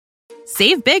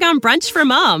Save big on brunch for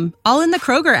mom, all in the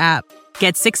Kroger app.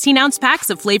 Get 16-ounce packs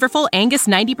of flavorful Angus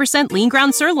 90% lean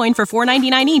ground sirloin for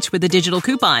 $4.99 each with a digital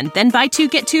coupon. Then buy 2,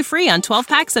 get 2 free on 12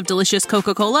 packs of delicious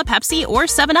Coca-Cola, Pepsi, or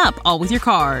 7-Up, all with your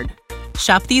card.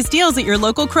 Shop these deals at your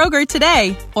local Kroger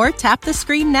today, or tap the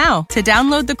screen now to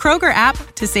download the Kroger app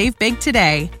to save big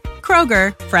today.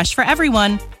 Kroger, fresh for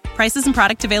everyone. Prices and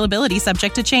product availability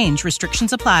subject to change.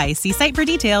 Restrictions apply. See site for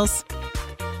details.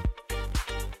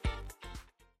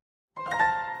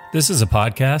 This is a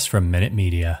podcast from Minute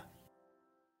Media.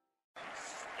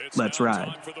 Let's ride.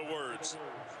 Time for the words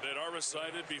that are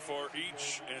recited before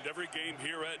each and every game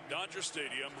here at Dodger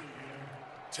Stadium.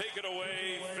 Take it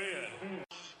away, Finn.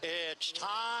 It's time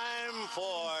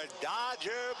for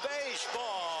Dodger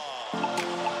baseball.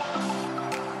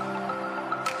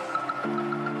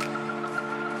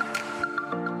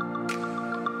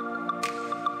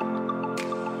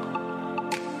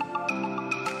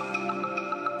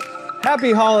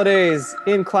 Happy holidays,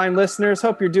 Incline listeners.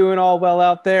 Hope you're doing all well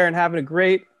out there and having a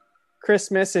great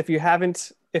Christmas. If it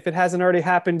hasn't already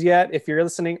happened yet, if you're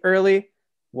listening early,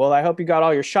 well, I hope you got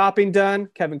all your shopping done.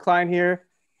 Kevin Klein here.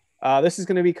 This is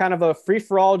going to be kind of a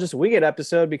free-for-all, just wing it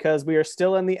episode because we are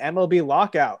still in the MLB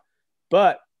lockout.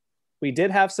 But we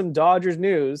did have some Dodgers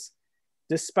news.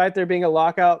 Despite there being a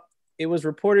lockout, it was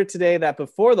reported today that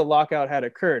before the lockout had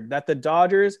occurred, that the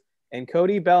Dodgers and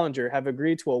Cody Bellinger have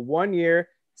agreed to a 1-year,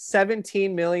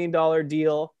 $17 million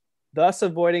deal, thus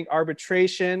avoiding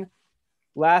arbitration.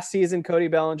 Last season, Cody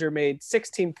Bellinger made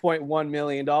 $16.1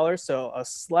 million, so a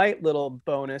slight little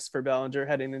bonus for Bellinger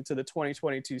heading into the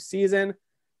 2022 season.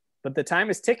 But the time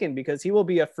is ticking because he will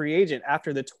be a free agent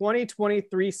after the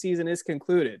 2023 season is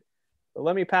concluded. But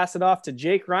let me pass it off to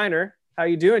Jake Reiner. How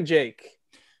you doing, Jake?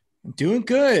 I'm doing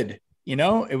good. You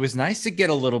know, it was nice to get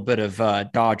a little bit of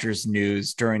Dodgers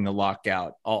news during the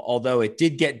lockout. Although it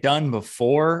did get done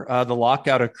before the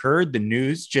lockout occurred, the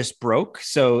news just broke.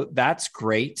 So that's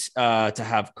great to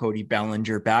have Cody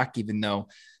Bellinger back, even though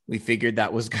we figured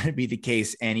that was going to be the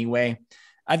case anyway.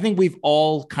 I think we've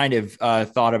all kind of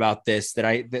thought about this,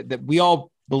 that we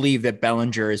all believe that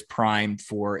Bellinger is primed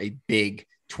for a big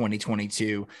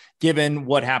 2022, given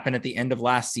what happened at the end of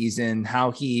last season, how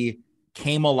he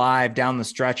came alive down the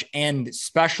stretch, and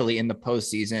especially in the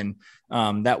postseason,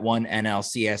 that one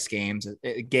NLCS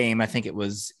game. I think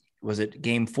was it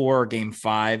game 4 or game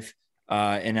 5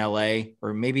 in LA,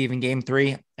 or maybe even game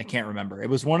 3. I can't remember. It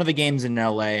was one of the games in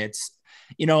LA. It's,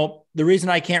 you know, the reason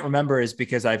I can't remember is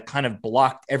because I've kind of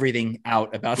blocked everything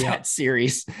out about that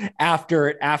series after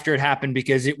it happened,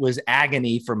 because it was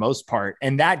agony for most part.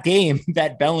 And that game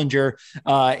that Bellinger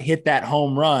hit that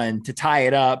home run to tie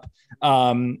it up,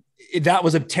 that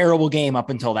was a terrible game up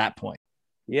until that point.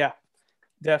 Yeah,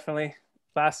 definitely.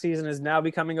 Last season is now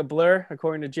becoming a blur,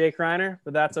 according to Jake Reiner,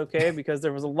 but that's okay because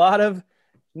there was a lot of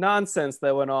nonsense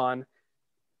that went on.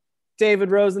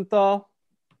 David Rosenthal,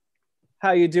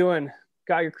 how you doing?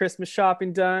 Got your Christmas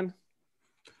shopping done?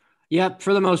 Yep,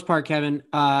 for the most part, Kevin.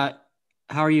 How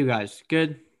are you guys?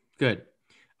 Good? Good.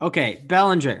 Okay,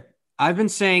 Bellinger. I've been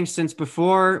saying since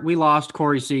before we lost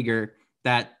Corey Seager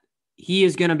that he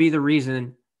is going to be the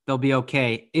reason they'll be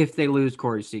okay if they lose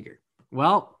Corey Seager.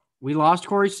 Well, we lost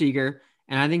Corey Seager,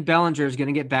 and I think Bellinger is going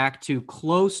to get back to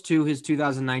close to his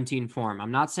 2019 form.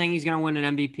 I'm not saying he's going to win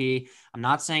an MVP. I'm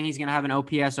not saying he's going to have an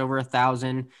OPS over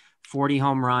 1,000, 40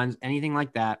 home runs, anything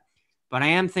like that. But I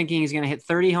am thinking he's going to hit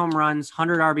 30 home runs,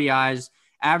 100 RBIs,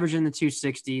 average in the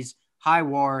 260s, high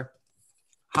WAR,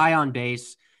 high on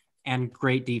base, and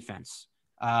great defense.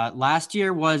 Last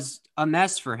year was a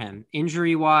mess for him,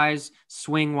 injury-wise,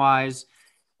 swing-wise.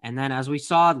 And then as we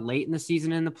saw late in the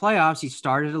season in the playoffs, he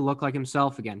started to look like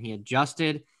himself again. He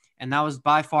adjusted, and that was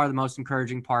by far the most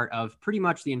encouraging part of pretty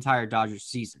much the entire Dodgers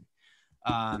season.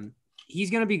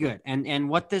 He's going to be good. And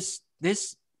what this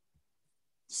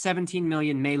 $17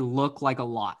 million may look like a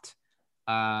lot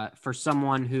for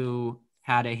someone who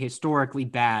had a historically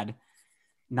bad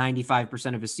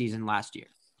 95% of his season last year.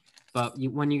 But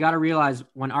when you got to realize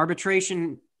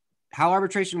how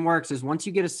arbitration works is once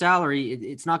you get a salary,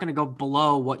 it's not going to go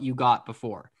below what you got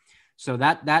before. So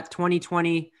that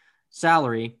 2020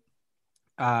 salary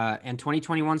and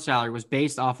 2021 salary was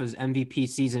based off his MVP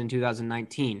season in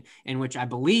 2019, in which I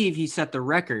believe he set the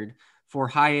record for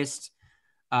highest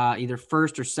either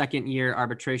first or second year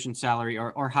arbitration salary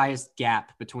or highest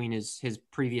gap between his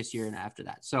previous year and after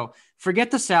that. So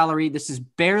forget the salary. This is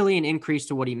barely an increase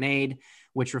to what he made,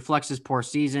 which reflects his poor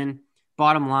season.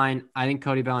 Bottom line, I think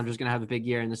Cody Bellinger is going to have a big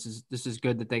year, and this is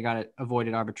good that they got it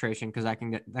avoided arbitration, because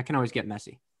that can always get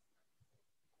messy.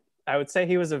 I would say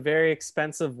he was a very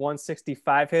expensive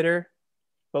 165 hitter,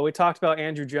 but we talked about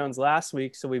Andrew Jones last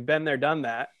week, so we've been there, done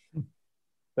that.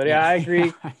 But yeah, I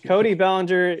agree. Cody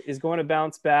Bellinger is going to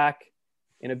bounce back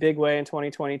in a big way in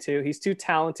 2022. He's too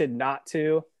talented not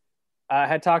to. I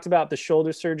had talked about the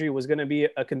shoulder surgery was going to be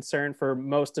a concern for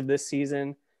most of this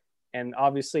season. And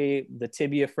obviously the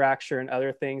tibia fracture and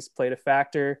other things played a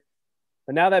factor.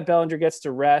 But now that Bellinger gets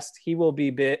to rest, he will be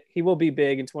big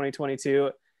in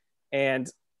 2022. And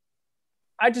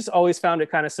I just always found it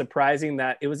kind of surprising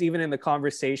that it was even in the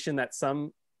conversation that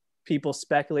some people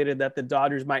speculated that the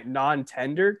Dodgers might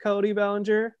non-tender Cody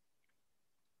Bellinger.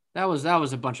 That was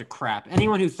a bunch of crap.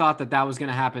 Anyone who thought that was going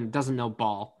to happen doesn't know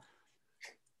ball.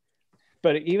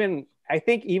 But I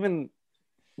think it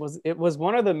was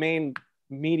one of the main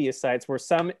media sites where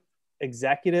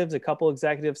a couple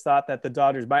executives thought that the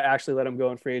Dodgers might actually let him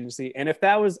go in free agency. And if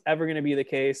that was ever going to be the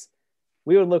case,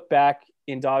 we would look back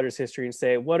in Dodgers history and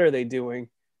say, what are they doing?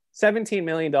 $17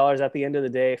 million at the end of the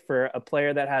day for a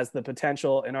player that has the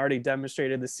potential and already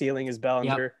demonstrated the ceiling as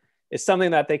Bellinger is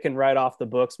something that they can write off the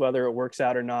books, whether it works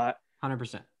out or not.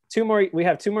 100%. We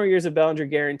have 2 more years of Bellinger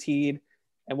guaranteed,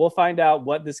 and we'll find out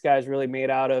what this guy's really made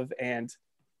out of. And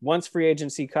once free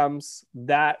agency comes,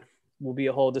 that will be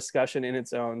a whole discussion in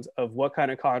its own of what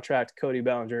kind of contract Cody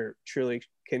Bellinger truly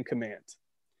can command.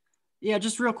 Yeah,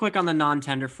 just real quick on the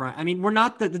non-tender front. I mean,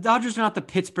 the Dodgers are not the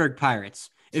Pittsburgh Pirates.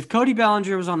 If Cody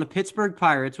Bellinger was on the Pittsburgh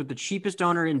Pirates with the cheapest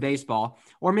owner in baseball,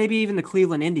 or maybe even the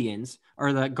Cleveland Indians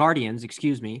or the Guardians,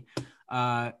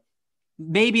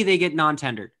 maybe they get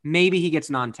non-tendered. Maybe he gets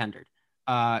non-tendered.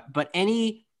 But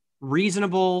any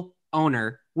reasonable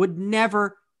owner would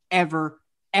never, ever,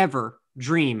 ever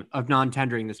dream of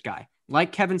non-tendering this guy.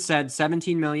 Like Kevin said,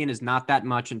 $17 million is not that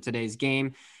much in today's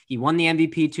game. He won the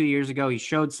MVP 2 years ago. He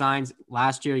showed signs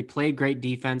last year. He played great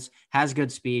defense, has good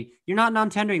speed. You're not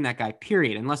non-tendering that guy,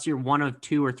 period, unless you're one of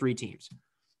 2 or 3 teams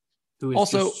who is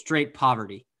also just straight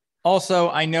poverty. Also,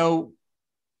 I know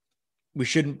we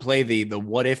shouldn't play the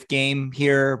what if game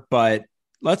here, but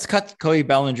let's cut Cody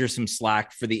Bellinger some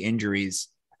slack for the injuries.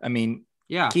 I mean,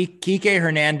 yeah, Kike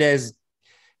Hernandez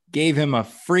gave him a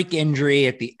freak injury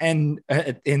at the end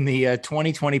in the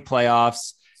 2020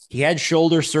 playoffs. He had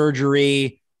shoulder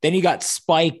surgery. Then he got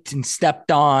spiked and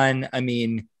stepped on. I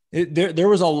mean, there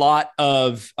was a lot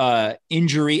of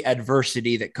injury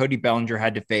adversity that Cody Bellinger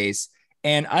had to face.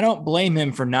 And I don't blame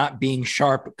him for not being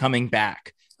sharp coming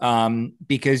back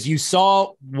because you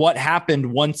saw what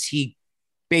happened once he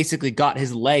basically got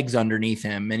his legs underneath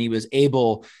him and he was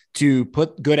able to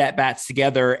put good at-bats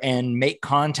together and make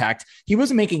contact. He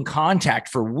wasn't making contact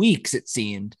for weeks, it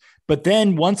seemed. But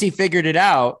then once he figured it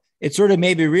out, it sort of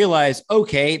made me realize,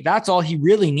 okay, that's all he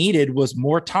really needed was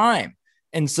more time.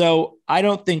 And so I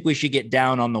don't think we should get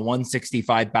down on the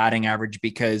 165 batting average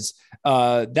because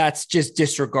that's just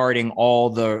disregarding all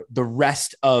the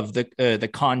rest of the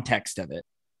context of it.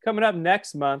 Coming up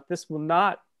next month, this will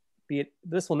not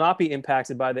be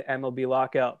impacted by the MLB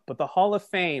lockout, but the Hall of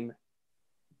Fame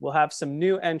will have some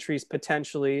new entries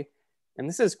potentially. And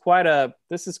this is quite a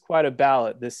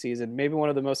ballot this season, maybe one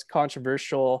of the most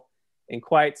controversial in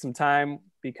quite some time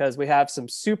because we have some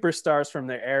superstars from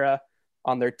their era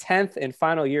on their 10th and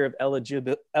final year of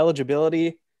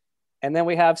eligibility. And then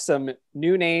we have some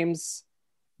new names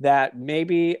that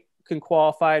maybe can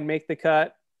qualify and make the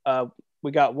cut.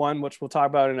 We got one, which we'll talk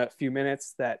about in a few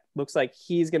minutes, that looks like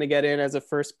he's going to get in as a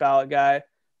first ballot guy,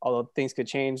 although things could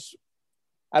change.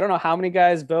 I don't know how many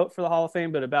guys vote for the Hall of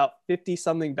Fame, but about 50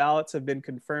 something ballots have been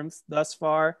confirmed thus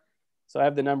far. So I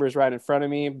have the numbers right in front of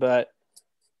me, but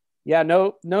yeah,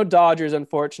 no Dodgers,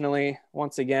 unfortunately,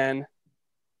 once again.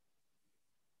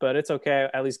 But it's okay.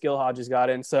 At least Gil Hodges got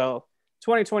in. So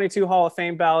 2022 Hall of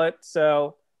Fame ballot.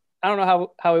 So I don't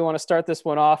know how we want to start this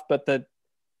one off, but the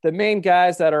main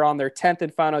guys that are on their 10th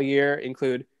and final year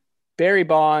include Barry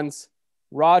Bonds,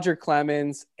 Roger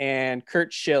Clemens, and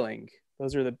Curt Schilling.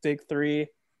 Those are the big 3.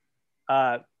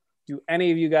 Do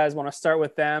any of you guys want to start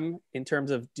with them in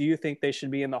terms of, do you think they should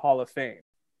be in the Hall of Fame?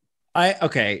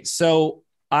 So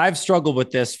I've struggled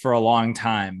with this for a long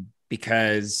time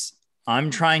because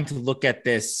I'm trying to look at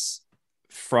this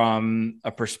from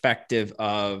a perspective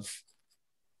of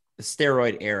the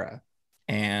steroid era.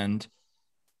 And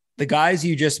the guys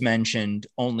you just mentioned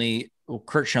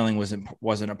Curt Schilling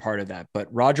wasn't a part of that,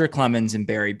 but Roger Clemens and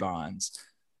Barry Bonds.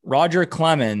 Roger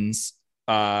Clemens,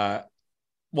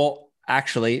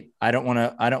 actually, I don't want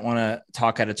to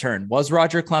talk out of turn. Was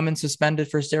Roger Clemens suspended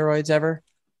for steroids ever?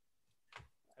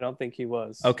 I don't think he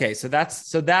was. Okay. So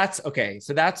that's okay.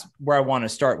 So that's where I want to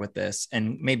start with this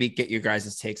and maybe get your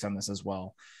guys' takes on this as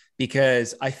well,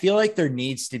 because I feel like there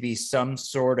needs to be some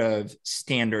sort of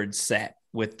standard set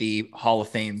with the Hall of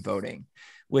Fame voting,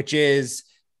 which is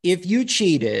if you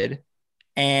cheated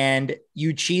and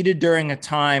you cheated during a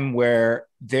time where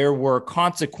there were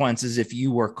consequences if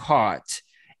you were caught,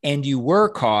 and you were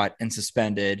caught and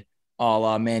suspended, a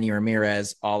la Manny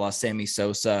Ramirez, a la Sammy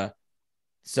Sosa,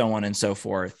 so on and so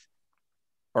forth,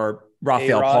 or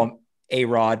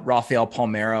A-Rod, Rafael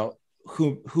Palmeiro,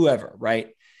 whoever, right?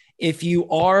 If you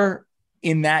are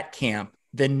in that camp,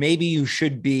 then maybe you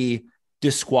should be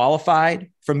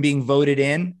disqualified from being voted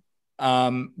in.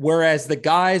 Whereas the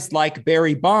guys like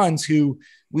Barry Bonds, who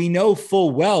we know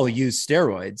full well used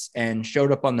steroids and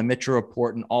showed up on the Mitchell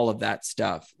Report and all of that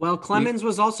stuff. Well, Clemens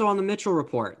was also on the Mitchell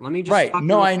Report. Let me just right.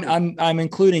 No, I'm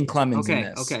including Clemens in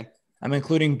this. Okay. I'm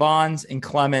including Bonds and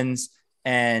Clemens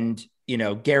and,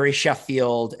 Gary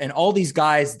Sheffield and all these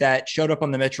guys that showed up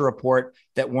on the Mitchell Report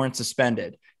that weren't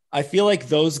suspended. I feel like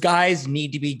those guys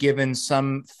need to be given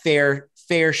some fair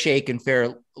shake and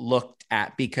fair look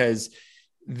at, because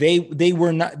they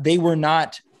were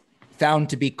not found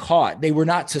to be caught. They were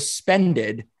not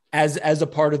suspended as a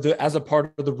part of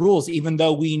the rules, even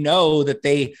though we know that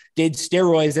they did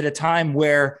steroids at a time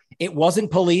where it wasn't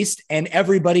policed and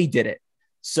everybody did it.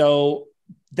 So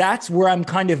that's where I'm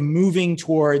kind of moving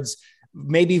towards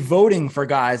maybe voting for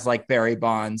guys like Barry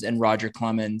Bonds and Roger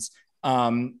Clemens,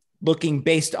 looking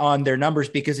based on their numbers,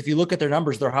 because if you look at their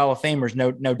numbers, they're Hall of Famers,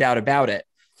 no doubt about it.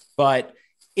 But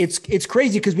it's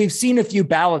crazy because we've seen a few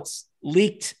ballots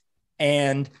leaked,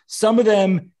 and some of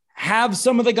them have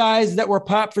some of the guys that were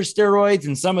popped for steroids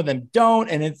and some of them don't.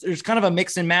 And there's kind of a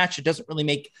mix and match. It doesn't really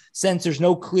make sense. There's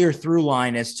no clear through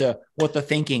line as to what the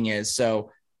thinking is.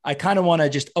 So I kind of want to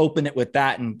just open it with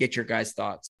that and get your guys'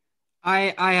 thoughts.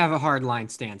 I have a hard line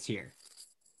stance here.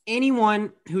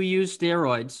 Anyone who used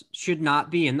steroids should not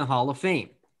be in the Hall of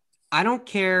Fame. I don't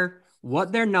care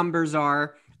what their numbers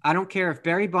are. I don't care if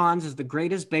Barry Bonds is the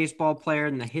greatest baseball player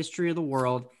in the history of the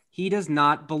world. He does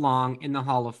not belong in the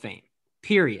Hall of Fame,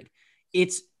 period.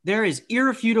 There is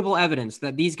irrefutable evidence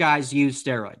that these guys use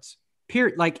steroids.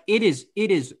 Period. Like it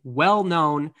is well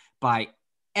known by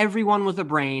everyone with a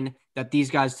brain that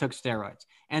these guys took steroids.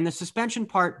 And the suspension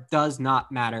part does not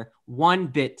matter one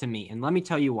bit to me. And let me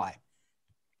tell you why.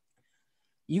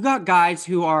 You got guys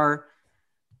who are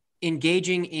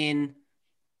engaging in,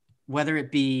 whether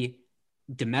it be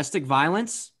domestic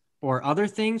violence or other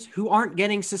things, who aren't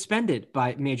getting suspended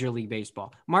by Major League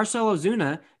Baseball. Marcell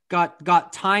Ozuna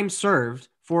got time served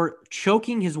for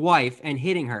choking his wife and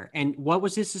hitting her. And what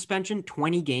was his suspension?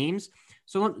 20 games.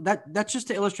 So that's just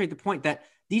to illustrate the point that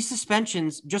these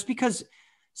suspensions, just because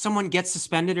someone gets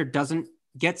suspended or doesn't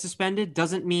get suspended,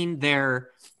 doesn't mean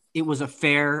it was a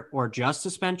fair or just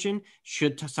suspension.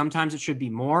 Sometimes it should be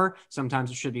more,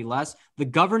 sometimes it should be less. The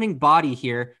governing body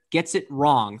here gets it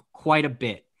wrong quite a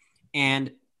bit.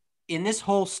 And in this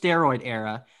whole steroid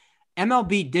era,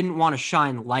 MLB didn't want to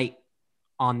shine light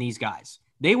on these guys.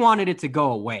 They wanted it to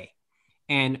go away.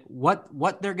 And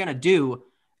what they're going to do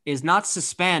is not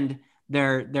suspend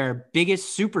their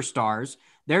biggest superstars.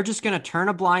 They're just going to turn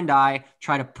a blind eye,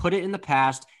 try to put it in the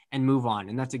past, and move on.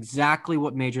 And that's exactly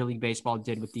what Major League Baseball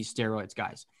did with these steroids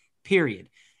guys, period.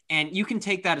 And you can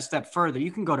take that a step further.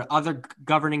 You can go to other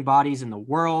governing bodies in the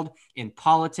world, in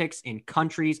politics, in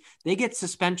countries. They get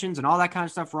suspensions and all that kind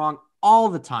of stuff wrong all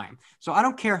the time. So I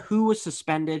don't care who was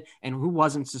suspended and who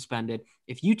wasn't suspended.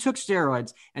 If you took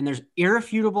steroids and there's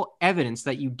irrefutable evidence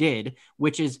that you did,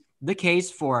 which is the case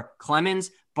for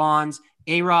Clemens, Bonds,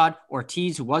 A-Rod,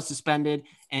 Ortiz, who was suspended,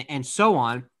 and so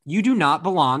on, you do not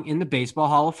belong in the Baseball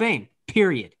Hall of Fame,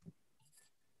 period.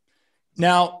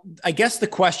 Now, I guess the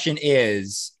question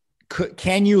is,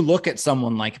 can you look at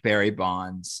someone like Barry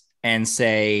Bonds and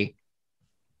say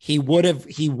he would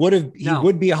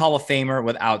be a Hall of Famer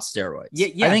without steroids?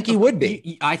 Yeah, I think he would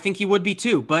be. I think he would be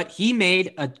too, but he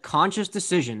made a conscious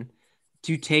decision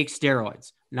to take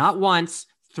steroids, not once,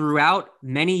 throughout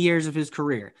many years of his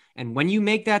career. And when you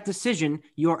make that decision,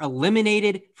 you're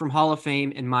eliminated from Hall of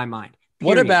Fame in my mind.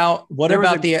 Period.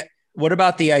 What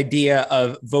about the idea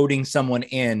of voting someone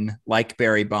in like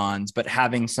Barry Bonds, but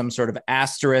having some sort of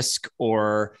asterisk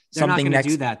or They're something not next?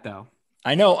 Do that though.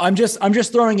 I know. I'm just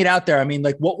throwing it out there. I mean,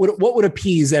 like, what would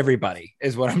appease everybody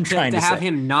is what I'm trying to say. To have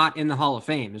him not in the Hall of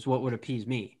Fame is what would appease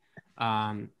me.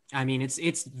 I mean,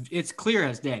 it's clear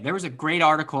as day. There was a great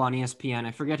article on ESPN.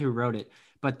 I forget who wrote it,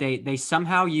 but they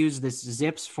somehow used this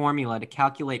ZiPS formula to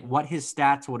calculate what his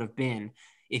stats would have been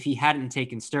if he hadn't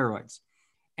taken steroids.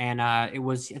 And I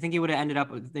think he would have ended up,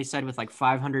 they said, with like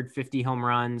 550 home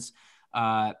runs,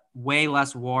 way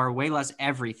less WAR, way less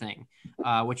everything,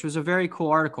 which was a very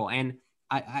cool article. And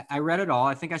I read it all.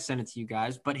 I think I sent it to you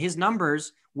guys, but his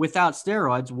numbers without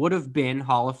steroids would have been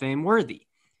Hall of Fame worthy.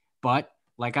 But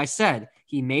like I said,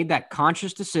 he made that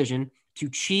conscious decision to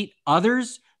cheat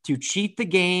others, to cheat the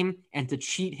game, and to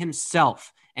cheat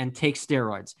himself. and take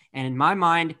steroids. And in my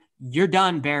mind, you're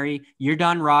done, Barry. You're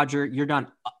done, Roger. You're done.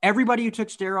 Everybody who took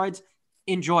steroids,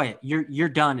 enjoy it. You're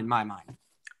done in my mind.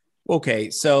 Okay.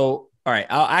 So, all right.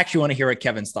 I actually want to hear what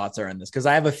Kevin's thoughts are on this because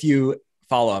I have a few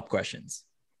follow-up questions.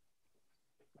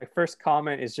 My first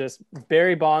comment is just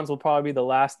Barry Bonds will probably be the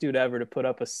last dude ever to put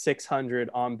up a 600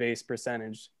 on base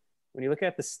percentage. When you look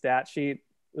at the stat sheet,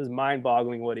 it was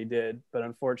mind-boggling what he did, but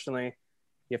unfortunately,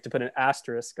 you have to put an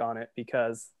asterisk on it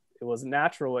because it wasn't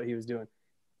natural what he was doing.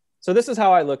 So this is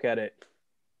how I look at it.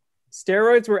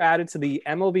 Steroids were added to the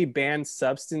MLB banned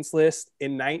substance list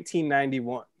in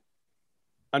 1991.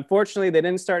 Unfortunately, they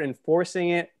didn't start enforcing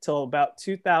it till about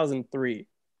 2003.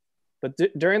 But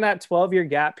during that 12-year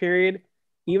gap period,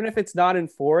 even if it's not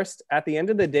enforced, at the end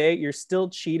of the day, you're still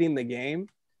cheating the game.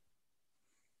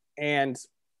 And,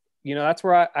 that's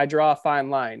where I draw a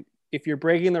fine line. If you're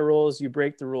breaking the rules, you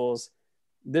break the rules.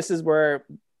 This is where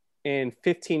in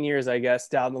 15 years, I guess,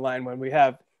 down the line, when we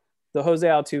have the Jose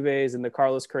Altuves and the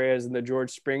Carlos Correas and the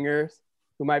George Springers,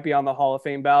 who might be on the Hall of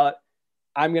Fame ballot,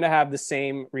 I'm going to have the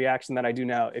same reaction that I do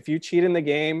now. If you cheat in the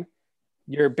game,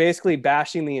 you're basically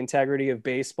bashing the integrity of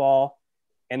baseball.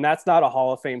 And that's not a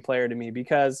Hall of Fame player to me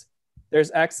because there's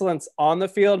excellence on the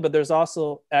field, but there's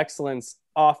also excellence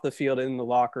off the field in the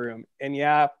locker room. And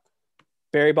yeah,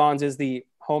 Barry Bonds is the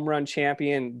home run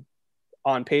champion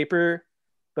on paper,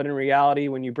 but in reality,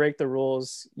 when you break the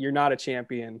rules, you're not a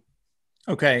champion.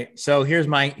 Okay. So here's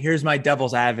my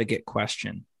devil's advocate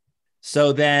question.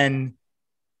 So then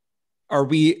are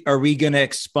we going to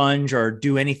expunge or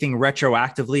do anything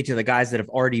retroactively to the guys that have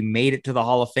already made it to the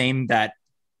Hall of Fame that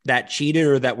cheated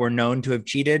or that were known to have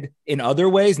cheated in other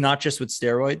ways, not just with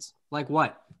steroids? Like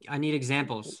what? I need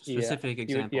examples, specific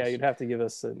examples. You'd have to give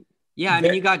us I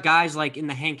mean, you got guys like in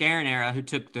the Hank Aaron era who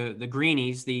took the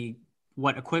greenies,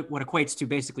 what equates to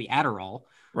basically Adderall.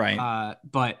 Right.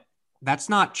 But that's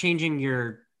not changing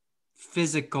your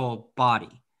physical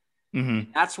body.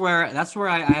 Mm-hmm. That's where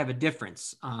I have a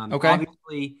difference. Okay.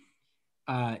 Obviously,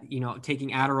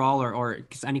 taking Adderall or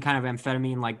any kind of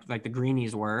amphetamine like the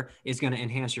greenies is going to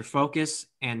enhance your focus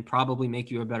and probably make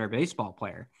you a better baseball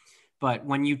player. But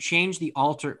when you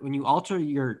when you alter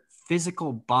your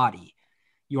physical body,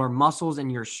 your muscles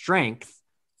and your strength,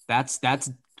 that's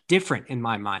different in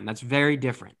my mind. That's very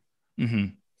different. Mm-hmm.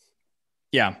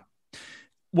 Yeah.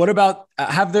 What about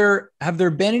have there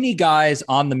been any guys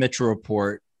on the Mitchell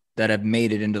Report that have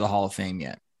made it into the Hall of Fame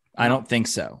yet? I don't think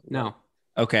so. No.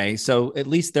 Okay. So at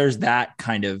least there's that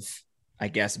kind of, I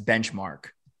guess,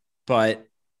 benchmark, but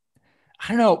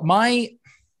I don't know.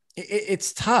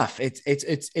 It's tough.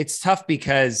 It's tough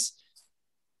because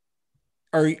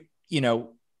you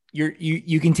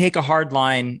can take a hard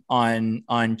line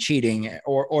on cheating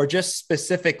or just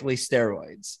specifically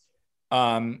steroids.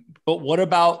 But what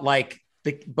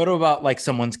about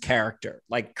someone's character,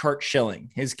 like Curt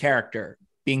Schilling, his character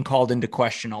being called into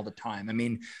question all the time? I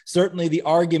mean, certainly the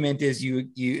argument is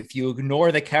if you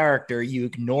ignore the character, you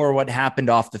ignore what happened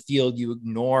off the field, you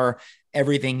ignore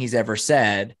everything he's ever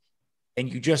said,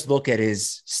 and you just look at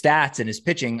his stats and his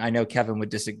pitching. I know Kevin would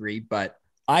disagree, but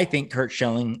I think Curt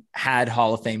Schilling had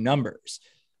Hall of Fame numbers.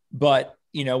 But,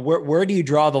 where do you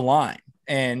draw the line?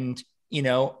 And,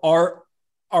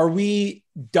 are we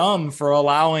dumb for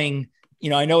allowing,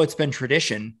 I know it's been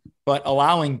tradition, but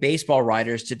allowing baseball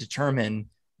writers to determine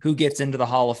who gets into the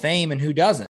Hall of Fame and who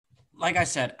doesn't? Like I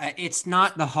said, it's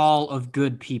not the Hall of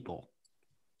Good People.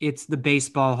 It's the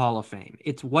Baseball Hall of Fame.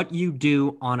 It's what you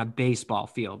do on a baseball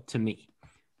field to me.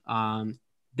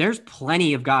 There's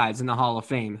plenty of guys in the Hall of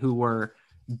Fame who were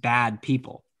bad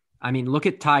people. I mean, look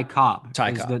at Ty Cobb.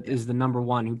 Is the number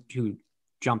one who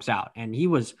jumps out. And he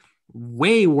was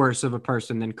way worse of a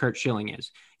person than Curt Schilling is.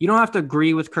 You don't have to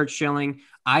agree with Curt Schilling.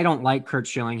 I don't like Curt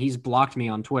Schilling. He's blocked me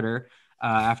on Twitter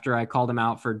after I called him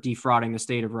out for defrauding the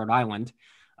state of Rhode Island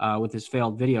with his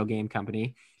failed video game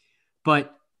company.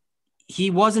 But he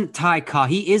wasn't Ty Cobb.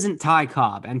 He isn't Ty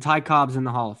Cobb, and Ty Cobb's in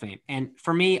the Hall of Fame. And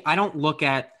for me, I don't look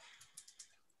at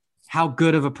how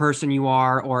good of a person you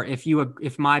are or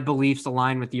if my beliefs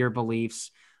align with your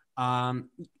beliefs.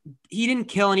 He didn't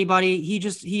kill anybody.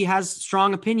 He has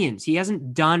strong opinions. He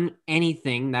hasn't done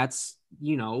anything that's,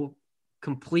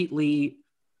 completely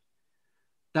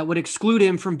that would exclude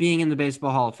him from being in the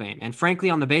Baseball Hall of Fame. And frankly,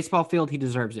 on the baseball field, he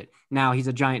deserves it. Now he's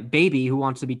a giant baby who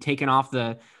wants to be taken off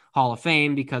the Hall of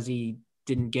Fame because he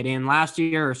didn't get in last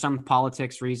year or some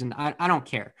politics reason. I don't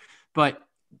care. But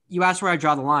you asked where I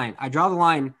draw the line. I draw the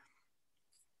line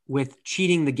with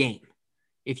cheating the game.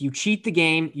 If you cheat the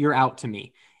game, you're out to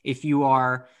me. If you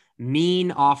are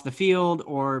mean off the field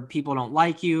or people don't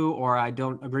like you or I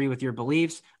don't agree with your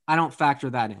beliefs, I don't factor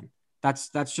that in. That's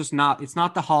just not, it's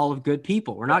not the hall of good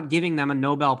people. We're not giving them a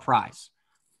Nobel Prize.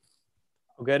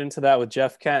 We'll get into that with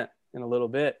Jeff Kent in a little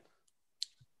bit.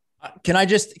 Can I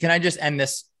just end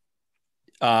this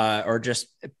or just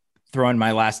throw in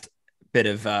my last bit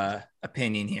of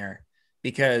opinion here?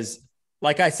 Because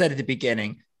like I said at the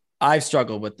beginning, I've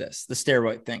struggled with the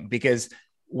steroid thing, because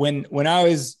when I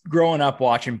was growing up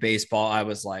watching baseball, I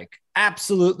was like,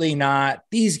 absolutely not.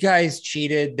 These guys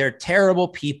cheated. They're terrible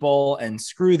people and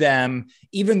screw them.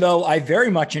 Even though I very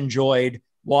much enjoyed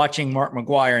watching Mark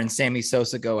McGwire and Sammy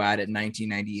Sosa go at it in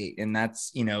 1998. And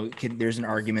that's, there's an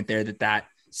argument there that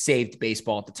saved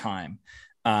baseball at the time.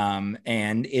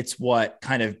 And it's what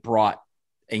kind of brought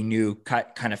a new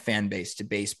kind of fan base to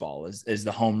baseball is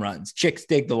the home runs, chicks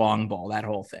dig the long ball, that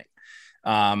whole thing.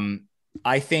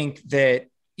 I think that,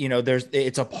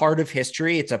 it's a part of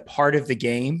history. It's a part of the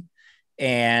game.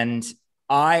 And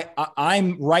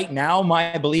I'm right now,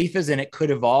 my belief is, and it could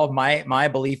evolve. My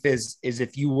belief is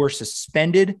if you were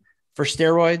suspended for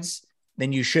steroids,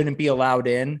 then you shouldn't be allowed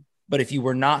in. But if you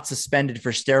were not suspended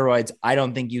for steroids, I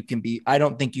don't think you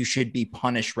should be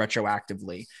punished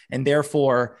retroactively. And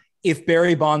therefore, if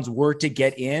Barry Bonds were to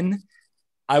get in,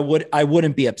 I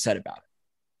wouldn't be upset about it.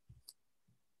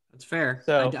 That's fair.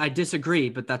 So I disagree,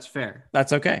 but that's fair.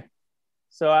 That's okay.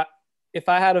 So if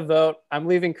I had a vote, I'm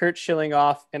leaving Curt Schilling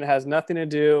off, and it has nothing to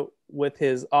do with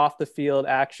his off the field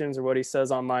actions or what he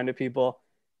says online to people.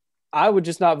 I would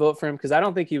just not vote for him because I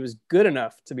don't think he was good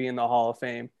enough to be in the Hall of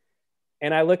Fame.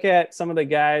 And I look at some of the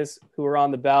guys who were on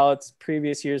the ballots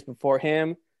previous years before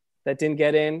him that didn't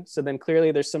get in. So then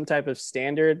clearly there's some type of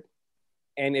standard.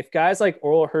 And if guys like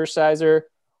Orel Hershiser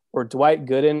or Dwight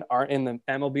Gooden aren't in the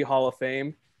MLB Hall of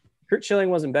Fame, Curt Schilling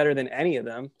wasn't better than any of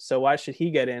them. So why should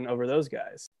he get in over those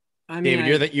guys? I mean,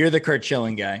 David, you're the Curt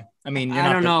Schilling guy. I mean,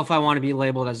 I don't know if I want to be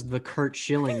labeled as the Curt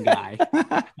Schilling guy.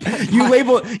 You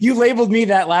labeled me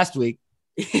that last week.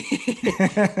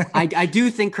 I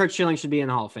do think Curt Schilling should be in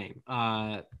the Hall of Fame.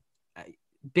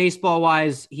 Baseball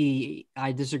wise,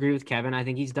 I disagree with Kevin. I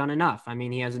think he's done enough. I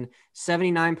mean, he has a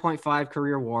 79.5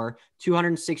 career WAR,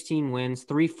 216 wins,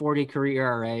 340 career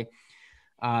ERA.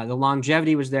 The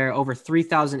longevity was there, over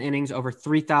 3,000 innings, over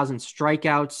 3,000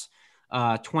 strikeouts,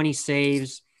 20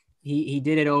 saves. He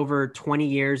did it over 20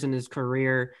 years in his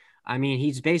career. I mean,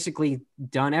 he's basically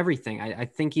done everything. I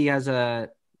think he has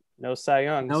no Cy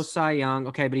Young. No Cy Young.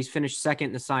 Okay, but he's finished second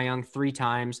in the Cy Young 3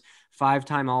 times,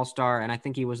 5-time All-Star, and I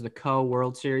think he was the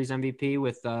co-World Series MVP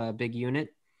with Big Unit.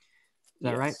 Is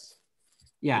that right?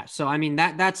 Yeah. So, I mean,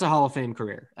 that's a Hall of Fame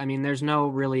career. I mean, there's no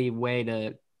really way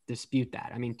to dispute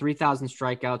that. I mean, 3,000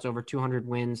 strikeouts, over 200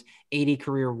 wins, 80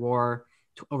 career WAR,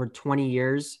 over 20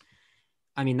 years.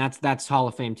 I mean, that's Hall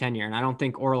of Fame tenure. And I don't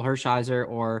think Orel Hershiser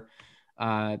or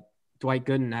Dwight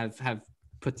Gooden have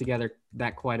put together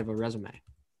that quite of a resume.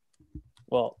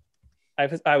 Well,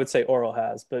 I would say Orel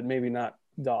has, but maybe not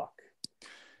Doc.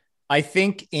 I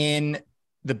think in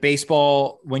the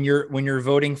baseball, when you're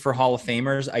voting for Hall of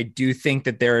Famers, I do think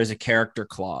that there is a character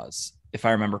clause, if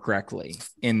I remember correctly,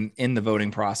 in the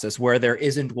voting process, where there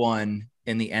isn't one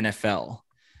in the NFL.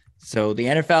 So the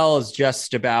NFL is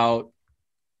just about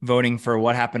voting for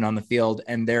what happened on the field,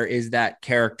 and there is that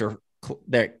character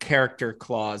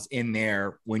clause in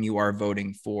there when you are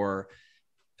voting for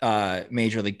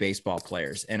Major League Baseball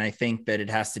players. And I think that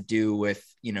it has to do with,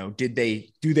 do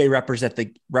they represent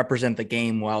the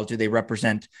game well? Do they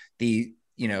represent the,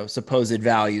 supposed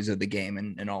values of the game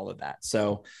and all of that?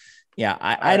 So yeah,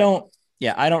 I don't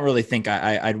really think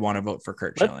I'd want to vote for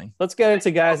Curt Schilling. Let's get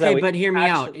into guys but hear me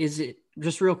out. Is it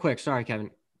just real quick? Sorry, Kevin.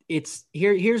 It's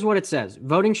here's what it says.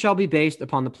 Voting shall be based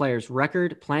upon the player's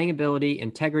record, playing ability,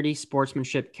 integrity,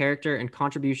 sportsmanship, character, and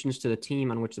contributions to the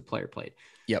team on which the player played.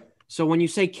 Yep. So when you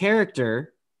say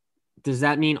character, does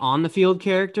that mean on the field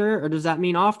character or does that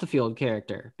mean off the field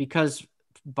character? Because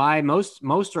by most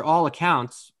or all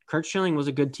accounts, Curt Schilling was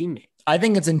a good teammate. I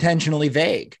think it's intentionally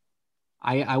vague.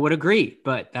 I would agree,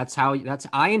 but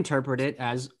I interpret it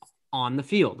as on the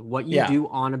field, what you do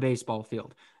on a baseball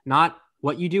field, not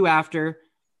what you do after,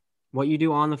 what you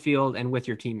do on the field and with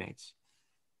your teammates.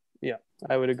 Yeah,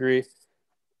 I would agree.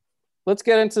 Let's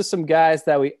get into some guys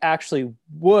that we actually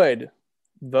would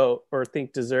vote or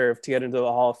think deserve to get into the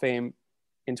Hall of Fame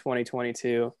in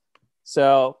 2022.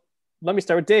 So let me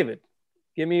start with David.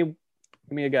 Give me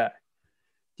a guy. Do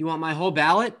you want my whole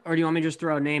ballot or do you want me to just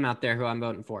throw a name out there who I'm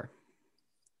voting for?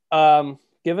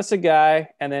 Give us a guy,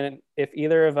 and then if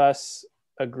either of us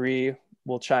agree,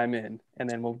 we'll chime in, and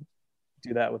then we'll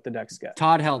do that with the next guy.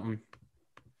 Todd Helton.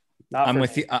 I'm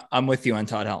with you on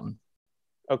Todd Helton.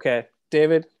 Okay.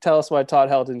 David, tell us why Todd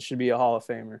Helton should be a Hall of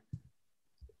Famer.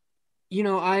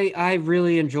 I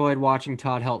really enjoyed watching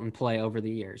Todd Helton play over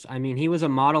the years. I mean, he was a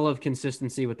model of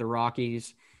consistency with the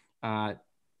Rockies.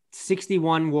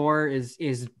 61 WAR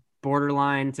is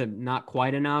borderline to not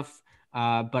quite enough,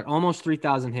 but almost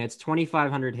 3,000 hits,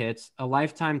 2,500 hits, a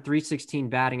lifetime 316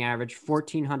 batting average,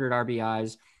 1,400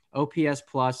 RBIs, OPS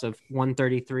plus of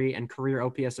 133, and career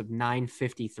OPS of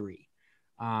 953.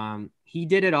 He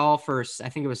did it all for, I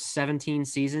think it was 17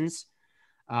 seasons.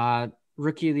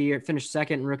 Rookie of the year, finished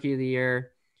second in Rookie of the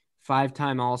Year,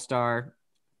 5-time All-Star,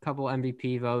 couple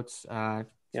MVP votes. I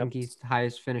think he's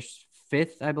highest finished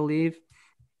 5th, I believe.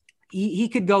 He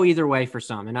could go either way for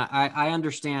some, and I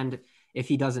understand if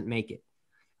he doesn't make it.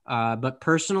 But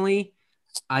personally,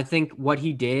 I think what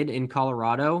he did in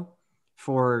Colorado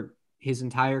for his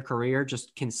entire career,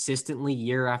 just consistently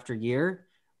year after year,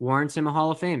 warrants him a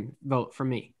Hall of Fame vote from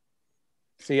me.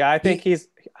 See, I think he's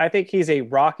a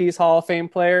Rockies Hall of Fame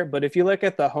player, but if you look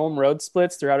at the home road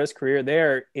splits throughout his career, they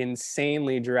are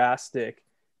insanely drastic.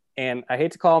 And I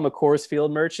hate to call him a Coors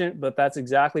Field merchant, but that's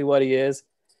exactly what he is.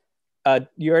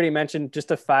 You already mentioned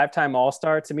just a 5-time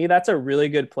All-Star. To me, that's a really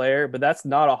good player, but that's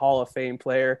not a Hall of Fame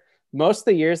player. Most of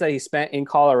the years that he spent in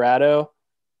Colorado,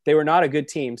 they were not a good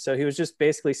team. So he was just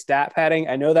basically stat padding.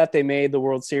 I know that they made the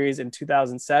World Series in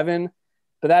 2007,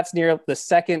 but that's near the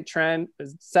second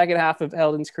half of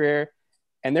Helton's career.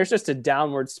 And there's just a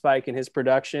downward spike in his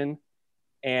production.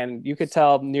 And you could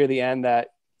tell near the end that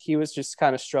he was just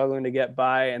kind of struggling to get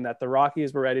by and that the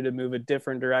Rockies were ready to move a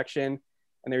different direction.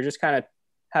 And they were just kind of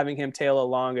having him tail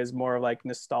along as more of like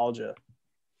nostalgia.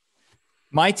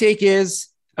 My take is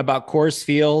about Coors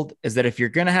Field is that if you're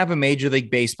going to have a Major League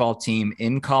Baseball team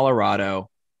in Colorado,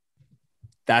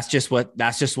 that's just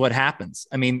what happens.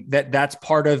 I mean, that's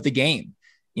part of the game.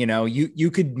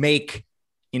 You could make,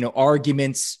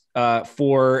 arguments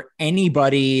for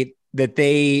anybody that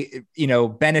they,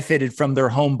 benefited from their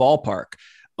home ballpark.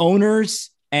 Owners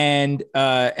and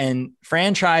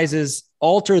franchises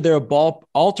alter their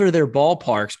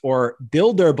ballparks or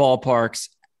build their ballparks,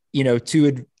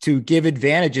 to give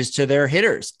advantages to their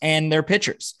hitters and their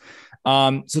pitchers.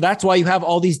 So that's why you have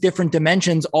all these different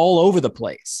dimensions all over the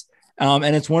place.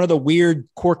 And it's one of the weird,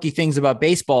 quirky things about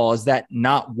baseball is that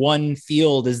not one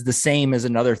field is the same as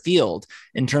another field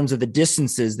in terms of the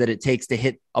distances that it takes to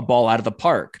hit a ball out of the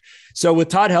park. So with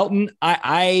Todd Helton,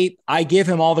 I give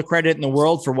him all the credit in the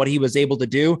world for what he was able to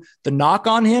do. The knock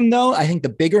on him, though, I think the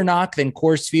bigger knock than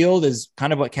Coors Field is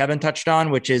kind of what Kevin touched on,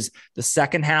 which is the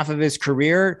second half of his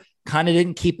career kind of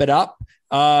didn't keep it up.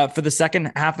 For the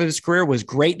second half of his career, was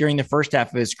great during the first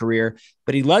half of his career,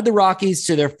 but he led the Rockies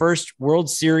to their first World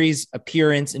Series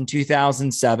appearance in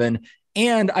 2007.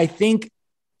 And I think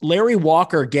Larry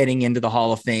Walker getting into the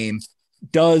Hall of Fame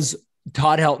does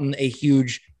Todd Helton a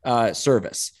huge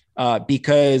service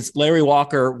because Larry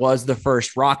Walker was the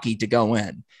first Rocky to go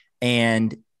in.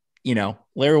 And,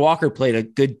 Larry Walker played a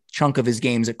good chunk of his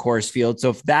games at Coors Field.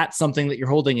 So if that's something that you're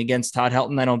holding against Todd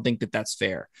Helton, I don't think that that's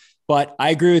fair. But I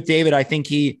agree with David. I think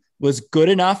he was good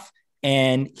enough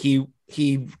and he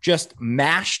just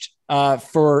mashed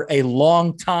for a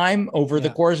long time over the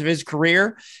course of his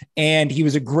career. And he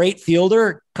was a great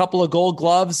fielder, couple of Gold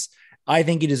Gloves. I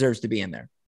think he deserves to be in there.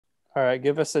 All right,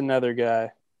 give us another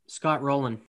guy. Scott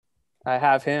Rowland. I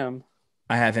have him.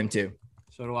 I have him too.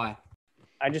 So do I.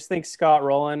 I just think Scott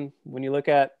Rowland, when you look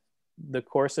at the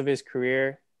course of his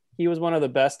career, he was one of the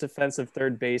best defensive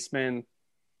third basemen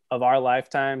of our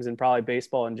lifetimes and probably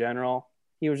baseball in general.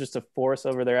 He was just a force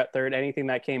over there at third, anything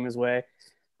that came his way.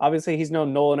 Obviously, he's no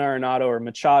Nolan Arenado or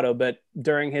Machado, but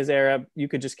during his era, you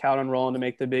could just count on Rowland to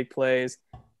make the big plays.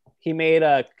 He made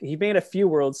a few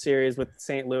World Series with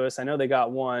St. Louis. I know they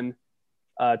got one,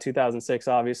 2006,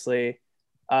 obviously.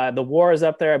 The WAR is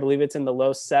up there. I believe it's in the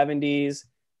low 70s.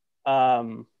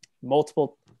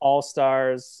 Multiple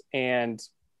All-Stars and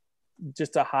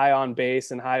just a high on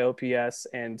base and high OPS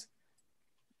and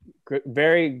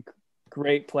very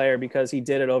great player because he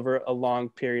did it over a long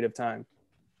period of time.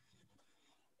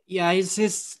 Yeah,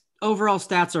 his overall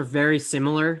stats are very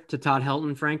similar to Todd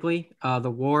Helton, frankly.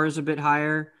 The WAR is a bit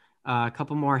higher, a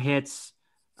couple more hits,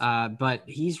 but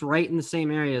he's right in the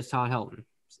same area as Todd Helton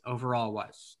overall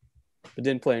was. But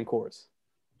didn't play in Coors.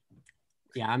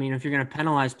 Yeah, I mean, if you're going to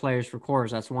penalize players for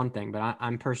Coors, that's one thing, but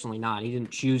I'm personally not. He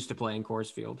didn't choose to play in Coors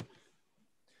Field.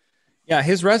 Yeah,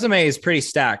 his resume is pretty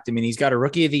stacked. I mean, he's got a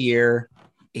Rookie of the Year.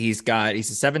 He's a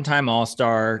 7-time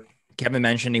All-Star. Kevin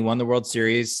mentioned he won the World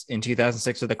Series in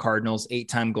 2006 with the Cardinals,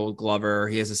 8-time Gold Glover.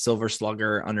 He has a Silver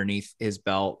Slugger underneath his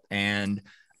belt. And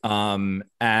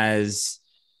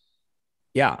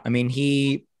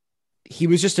he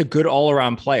was just a good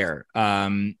all-around player.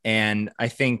 And I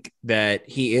think that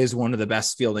he is one of the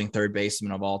best fielding third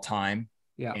basemen of all time.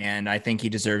 Yeah. And I think he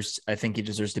deserves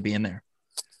to be in there.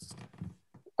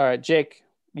 All right, Jake,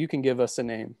 you can give us a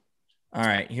name. All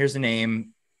right, here's a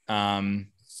name.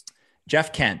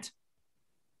 Jeff Kent.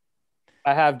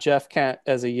 I have Jeff Kent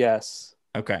as a yes.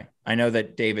 Okay. I know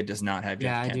that David does not have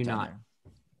Jeff Kent. I do not.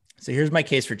 There. So here's my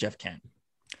case for Jeff Kent.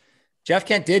 Jeff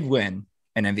Kent did win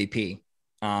an MVP.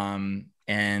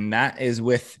 And that is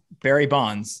with Barry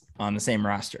Bonds on the same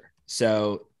roster.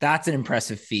 So that's an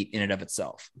impressive feat in and of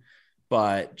itself.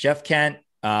 But Jeff Kent,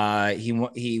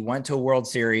 he went to a World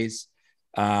Series.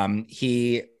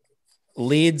 He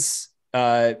leads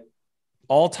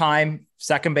all-time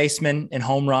second baseman in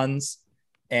home runs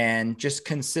and just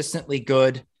consistently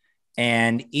good.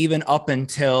 And even up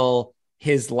until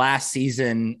his last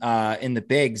season in the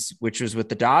bigs, which was with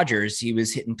the Dodgers, he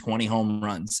was hitting 20 home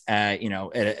runs, at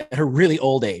a really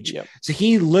old age. Yep. So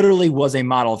he literally was a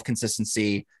model of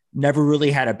consistency, never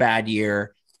really had a bad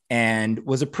year, and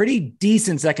was a pretty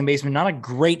decent second baseman, not a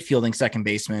great fielding second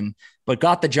baseman, but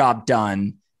got the job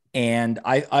done. And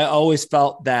I always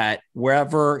felt that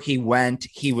wherever he went,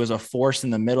 he was a force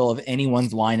in the middle of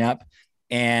anyone's lineup.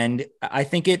 And I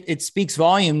think it speaks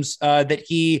volumes that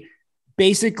he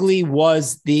basically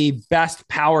was the best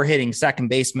power hitting second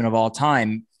baseman of all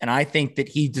time. And I think that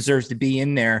he deserves to be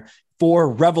in there for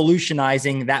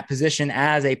revolutionizing that position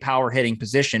as a power hitting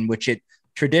position, which it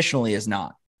traditionally is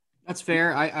not. That's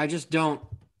fair. I just don't,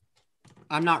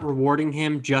 I'm not rewarding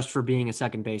him just for being a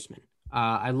second baseman.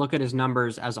 I look at his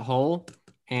numbers as a whole,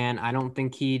 and I don't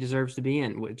think he deserves to be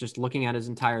in. Just looking at his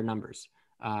entire numbers.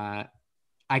 I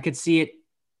could see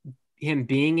him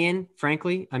being in,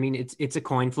 frankly. I mean, it's a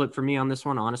coin flip for me on this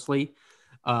one, honestly.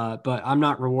 But I'm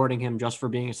not rewarding him just for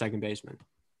being a second baseman.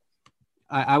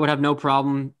 I would have no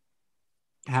problem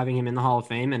having him in the Hall of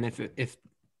Fame. And if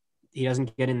he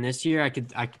doesn't get in this year,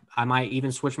 I might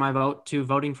even switch my vote to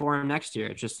voting for him next year.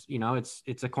 It's just,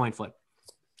 it's a coin flip.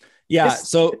 Yeah.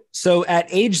 So at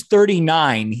age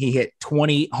 39, he hit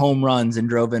 20 home runs and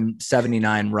drove in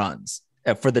 79 runs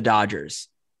for the Dodgers.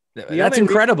 That's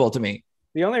incredible to me.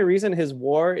 The only reason his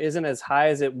WAR isn't as high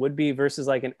as it would be versus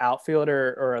like an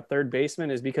outfielder or a third baseman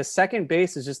is because second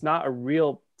base is just not a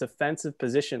real defensive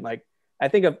position. Like I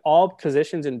think of all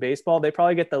positions in baseball, they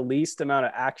probably get the least amount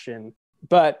of action.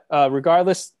 But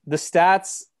regardless, the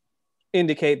stats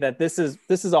indicate that this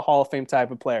is a Hall of Fame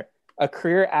type of player. A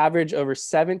career average over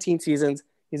 17 seasons.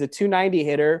 He's a 290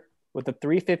 hitter with a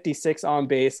 356 on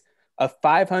base, a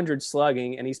 500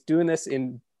 slugging, and he's doing this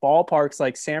in ballparks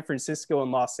like San Francisco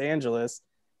and Los Angeles,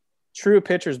 true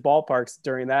pitchers ballparks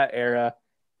during that era.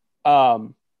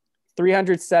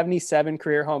 377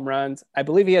 career home runs. I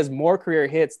believe he has more career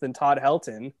hits than Todd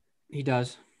Helton. He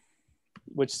does.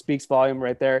 Which speaks volume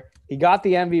right there. He got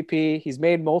the MVP. He's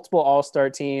made multiple all-star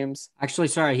teams. Actually,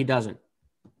 sorry, he doesn't.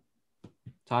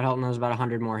 Todd Helton has about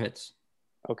 100 more hits.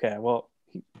 Okay, well,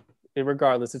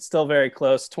 regardless, it's still very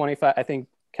close. 25. I think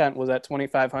Kent was at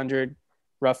 2,500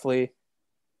 roughly.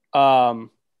 And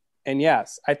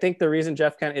yes, I think the reason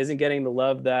Jeff Kent isn't getting the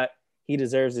love that he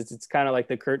deserves is it's kind of like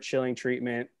the Curt Schilling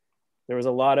treatment. There was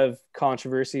a lot of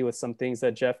controversy with some things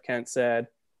that Jeff Kent said.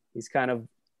 He's kind of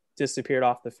disappeared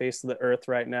off the face of the earth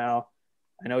right now.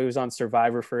 I know he was on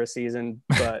Survivor for a season,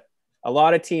 but a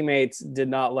lot of teammates did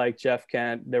not like Jeff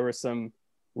Kent. There were some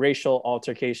racial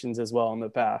altercations as well in the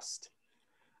past.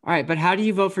 All right, but how do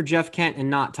you vote for Jeff Kent and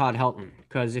not Todd Helton?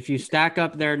 Because if you stack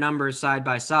up their numbers side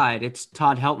by side, it's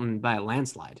Todd Helton by a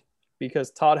landslide.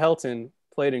 Because Todd Helton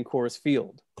played in Coors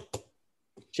Field.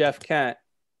 Jeff Kent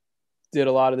did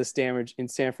a lot of this damage in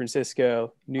San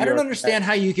Francisco, New York. I don't understand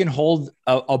how you can hold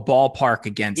a ballpark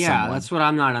against someone. Yeah, that's what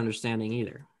I'm not understanding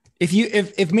either.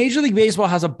 If Major League Baseball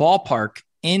has a ballpark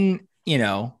in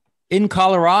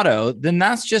Colorado, then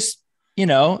that's just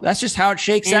how it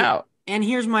shakes out. And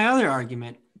here's my other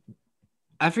argument.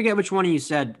 I forget which one of you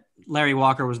said Larry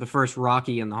Walker was the first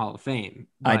Rocky in the Hall of Fame.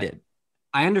 I did.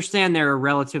 I understand they're a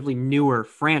relatively newer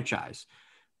franchise,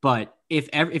 but if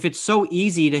it's so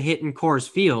easy to hit in Coors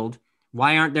Field,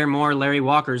 why aren't there more Larry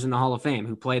Walkers in the Hall of Fame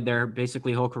who played their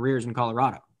basically whole careers in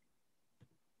Colorado?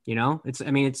 You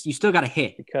still got to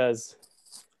hit. Because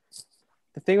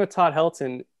the thing with Todd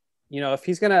Helton,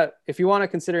 if you want to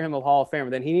consider him a Hall of Famer,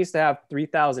 then he needs to have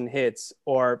 3,000 hits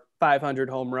or 500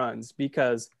 home runs,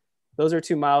 because those are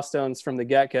two milestones from the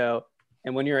get-go.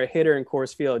 And when you're a hitter in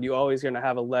Coors Field, you're always going to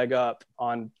have a leg up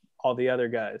on all the other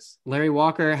guys. Larry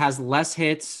Walker has less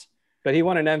hits. But he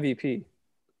won an MVP.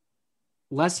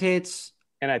 Less hits.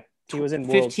 And he was in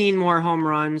 15 more home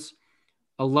runs,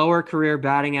 a lower career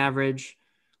batting average,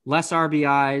 less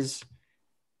RBIs.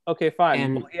 Okay, fine.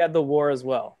 And Well, he had the WAR as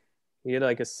well. He had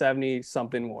like a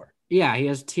 70-something WAR. yeah, he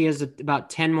has about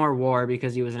 10 more WAR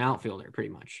because he was an outfielder pretty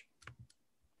much.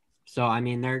 So, I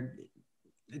mean,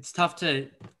 it's tough to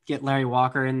get Larry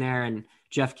Walker in there and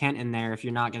Jeff Kent in there if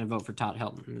you're not going to vote for Todd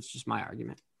Helton. That's just my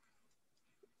argument.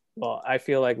 Well, I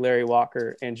feel like Larry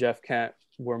Walker and Jeff Kent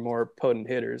were more potent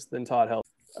hitters than Todd Helton.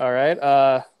 All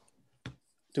right.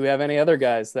 Do we have any other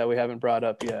guys that we haven't brought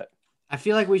up yet? I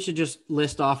feel like we should just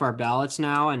list off our ballots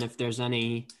now, and if there's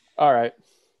any, all right,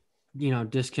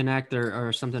 disconnect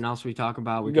or something else we talk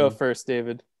about, we go can... first,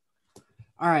 David.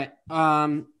 All right.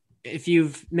 If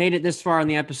you've made it this far in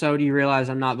the episode, you realize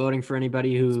I'm not voting for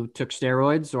anybody who took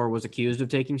steroids or was accused of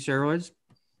taking steroids.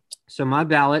 So my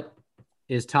ballot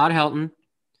is Todd Helton,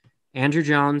 Andrew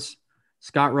Jones,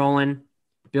 Scott Rowland,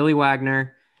 Billy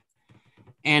Wagner,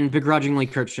 and begrudgingly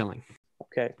Kurt Schilling.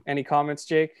 Okay. Any comments,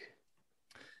 Jake?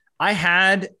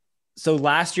 So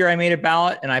last year I made a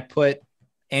ballot and I put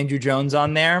Andrew Jones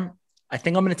on there. I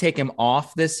think I'm going to take him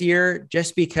off this year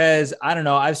just because, I don't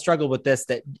know, I've struggled with this,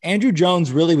 that Andrew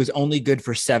Jones really was only good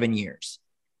for 7 years.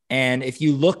 And if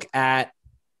you look at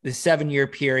the 7-year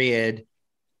period,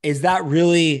 is that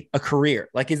really a career?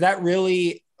 Like, is that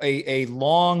really a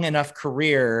long enough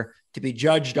career to be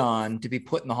judged on, to be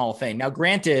put in the Hall of Fame? Now,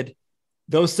 granted,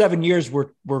 those 7 years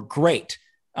were great.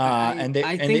 I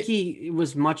think he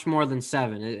was much more than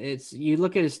 7. It's you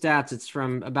look at his stats; it's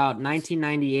from about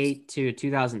 1998 to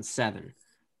 2007.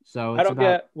 So I don't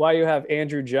get why you have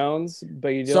Andrew Jones, but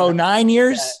you do. So 9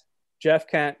 years. Jeff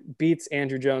Kent beats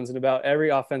Andrew Jones in about every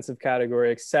offensive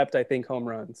category except I think home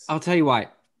runs. I'll tell you why.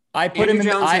 I put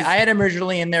Andrew him in. I had him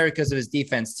originally in there because of his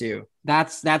defense too.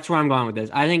 That's where I'm going with this.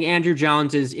 I think Andrew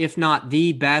Jones is, if not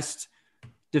the best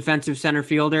defensive center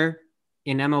fielder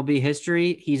in MLB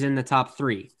history, he's in the top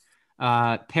 3.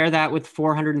 Pair that with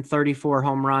 434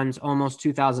 home runs, almost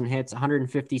 2,000 hits,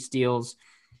 150 steals.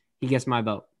 He gets my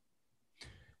vote.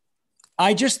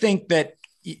 I just think that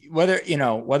whether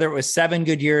it was 7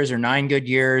 good years or 9 good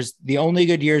years, the only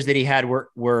good years that he had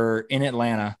were in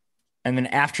Atlanta. And then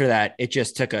after that, it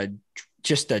just took a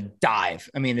dive.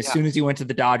 I mean, as soon as he went to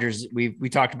the Dodgers, we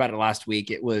talked about it last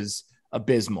week. It was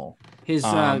abysmal. His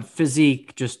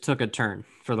physique just took a turn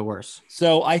for the worse.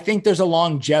 So I think there's a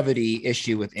longevity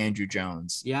issue with Andrew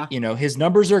Jones. Yeah. His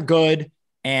numbers are good,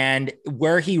 and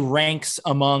where he ranks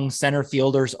among center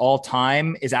fielders all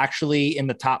time is actually in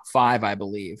the top 5, I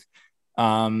believe.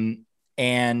 And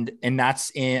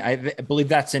that's I believe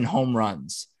that's in home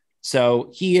runs.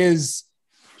 So he is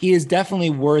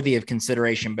definitely worthy of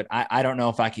consideration, but I don't know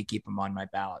if I could keep him on my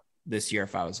ballot this year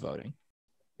if I was voting.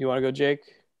 You want to go, Jake?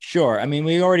 Sure. I mean,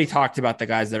 we already talked about the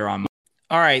guys that are on.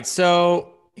 All right.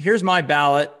 So here's my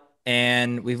ballot,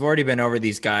 and we've already been over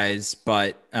these guys,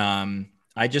 but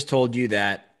I just told you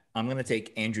that I'm going to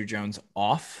take Andrew Jones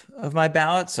off of my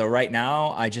ballot. So right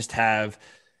now I just have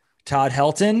Todd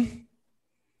Helton,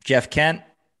 Jeff Kent,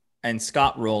 and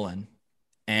Scott Rowland.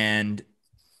 And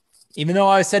even though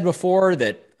I said before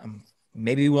that I'm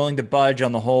maybe willing to budge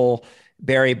on the whole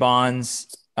Barry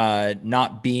Bonds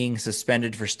not being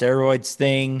suspended for steroids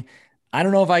thing, I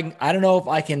don't know if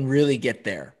I can really get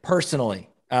there personally.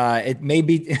 It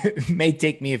may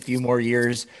take me a few more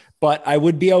years, but I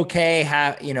would be okay.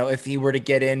 If he were to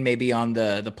get in, maybe on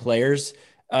the players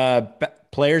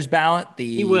ballot,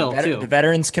 the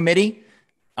Veterans Committee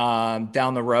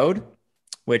down the road,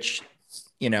 which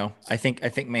I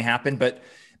think may happen. But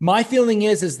my feeling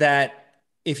is that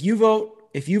if you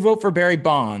vote for Barry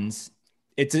Bonds,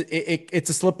 it's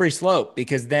a slippery slope,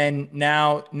 because then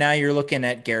now you're looking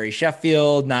at Gary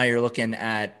Sheffield. Now you're looking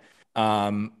at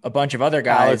a bunch of other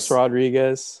guys. Alex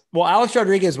Rodriguez. Well, Alex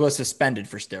Rodriguez was suspended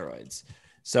for steroids.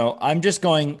 So I'm just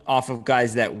going off of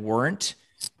guys that weren't.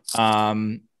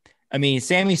 I mean,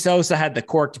 Sammy Sosa had the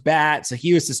corked bat, so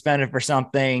he was suspended for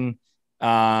something.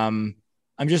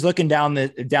 I'm just looking down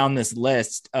this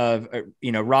list of,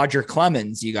 Roger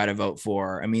Clemens, you got to vote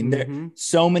for. I mean, there are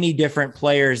so many different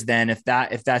players then, if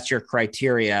that's your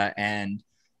criteria, and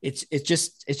it's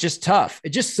just tough. It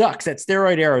just sucks. That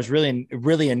steroid era is really,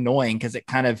 really annoying, because it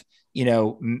kind of,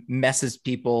 messes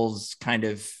people's kind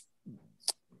of,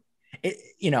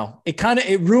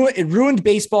 it ruined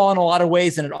baseball in a lot of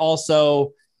ways. And it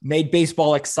also made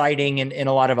baseball exciting in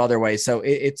a lot of other ways. So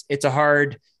it's a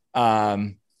hard,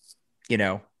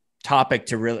 topic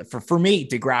to really, for me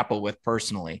to grapple with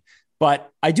personally. But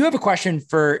I do have a question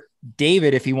for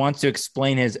David, if he wants to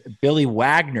explain his Billy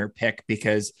Wagner pick,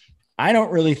 because I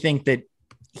don't really think that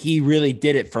he really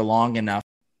did it for long enough.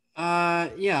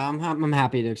 Yeah, I'm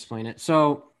happy to explain it.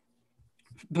 So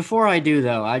before I do,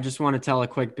 though, I just want to tell a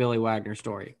quick Billy Wagner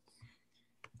story.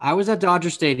 I was at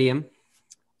Dodger Stadium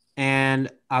and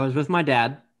I was with my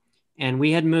dad, and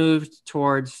we had moved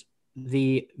towards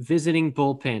the visiting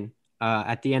bullpen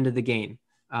at the end of the game.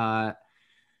 And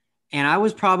I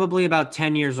was probably about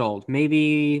 10 years old,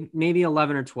 maybe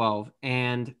 11 or 12.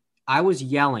 And I was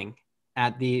yelling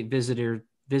at the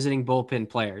visiting bullpen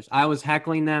players. I was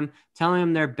heckling them, telling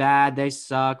them they're bad, they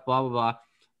suck, blah, blah, blah.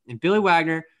 And Billy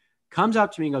Wagner comes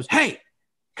up to me and goes, "Hey,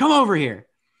 come over here."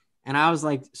 And I was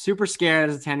like super scared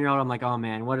as a 10-year-old. I'm like, "Oh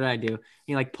man, what did I do?"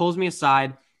 He like pulls me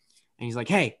aside and he's like,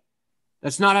 "Hey,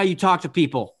 that's not how you talk to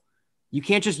people. You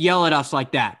can't just yell at us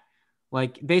like that."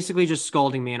 Like basically just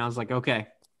scolding me. And I was like, "Okay,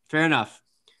 fair enough."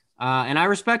 And I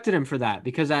respected him for that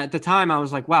because at the time I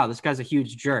was like, "Wow, this guy's a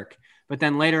huge jerk." But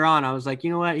then later on, I was like, you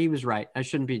know what? He was right. I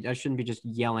shouldn't be just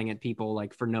yelling at people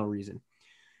like for no reason.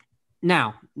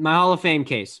 Now, my Hall of Fame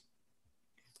case: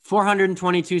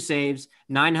 422 saves,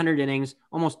 900 innings,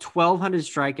 almost 1,200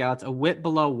 strikeouts, a WHIP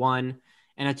below 1,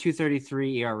 and a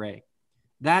 2.33 ERA.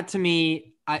 That to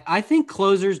me, I think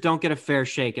closers don't get a fair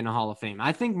shake in the Hall of Fame.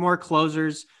 I think more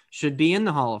closers should be in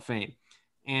the Hall of Fame.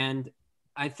 And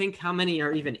I think how many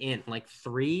are even in? Like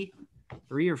three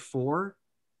or four,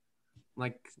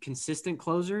 like consistent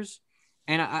closers.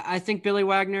 And I think Billy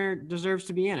Wagner deserves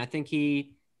to be in. I think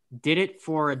he did it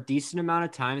for a decent amount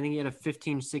of time. I think he had a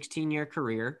 15, 16-year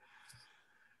career.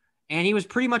 And he was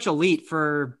pretty much elite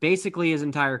for basically his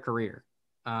entire career.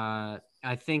 I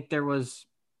think there was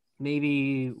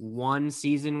maybe one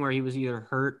season where he was either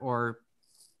hurt or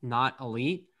not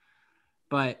elite.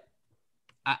 But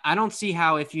I don't see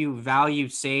how, if you value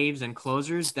saves and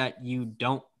closers, that you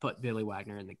don't put Billy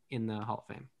Wagner in the Hall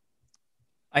of Fame.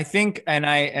 I think, and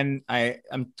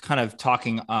I'm kind of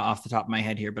talking off the top of my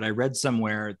head here, but I read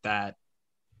somewhere that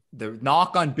the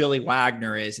knock on Billy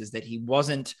Wagner is that he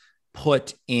wasn't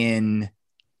put in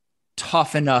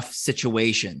tough enough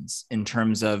situations in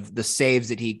terms of the saves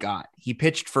that he got. He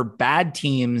pitched for bad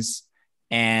teams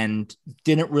and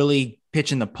didn't really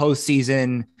pitch in the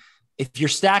postseason. If you're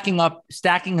stacking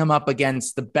him up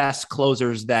against the best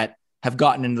closers that have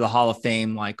gotten into the Hall of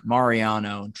Fame, like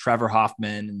Mariano and Trevor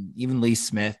Hoffman and even Lee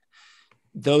Smith,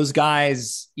 those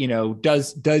guys,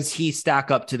 does he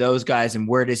stack up to those guys, and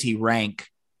where does he rank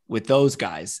with those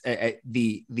guys,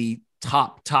 the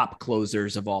top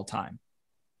closers of all time?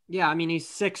 Yeah, I mean, he's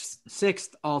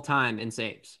sixth all time in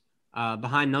saves.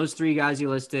 Behind those three guys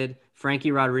you listed,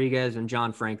 Frankie Rodriguez and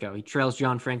John Franco. He trails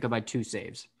John Franco by 2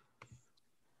 saves.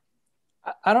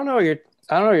 I don't know what you're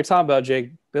talking about,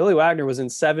 Jake. Billy Wagner was in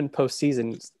 7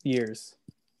 postseason years.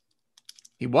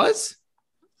 He was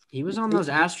on those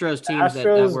Astros teams that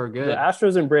were good. The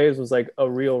Astros and Braves was like a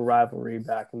real rivalry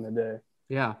back in the day.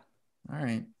 Yeah. All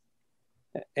right.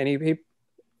 And he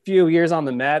few years on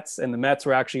the Mets, and the Mets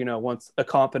were actually, once a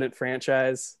competent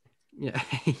franchise. Yeah.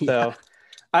 So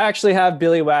I actually have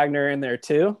Billy Wagner in there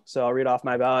too. So I'll read off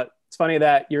my ballot. It's funny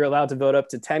that you're allowed to vote up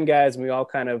to 10 guys, and we all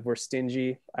kind of were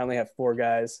stingy. I only have 4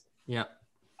 guys. Yeah.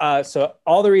 So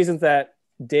all the reasons that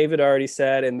David already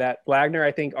said, and that Wagner,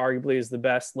 I think, arguably is the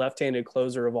best left-handed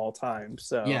closer of all time.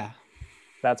 So yeah,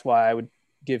 that's why I would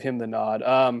give him the nod.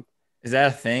 Is that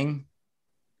a thing?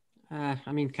 I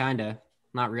mean, kind of.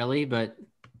 Not really, but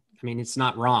I mean, it's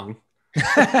not wrong.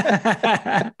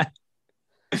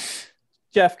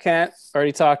 Jeff Kent,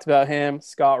 already talked about him.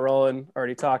 Scott Rowland,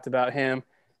 already talked about him.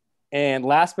 And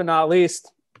last but not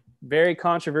least, very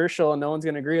controversial, and no one's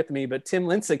going to agree with me, but Tim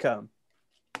Lincecum.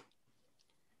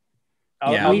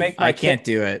 I can't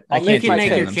do it. You can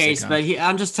make your case, but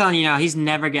I'm just telling you now, he's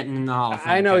never getting in the Hall of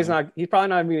Fame. I know he's not. He's probably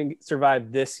not even going to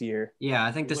survive this year. Yeah,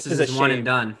 I think this is his one and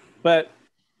done. But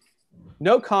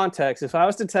no context. If I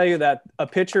was to tell you that a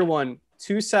pitcher won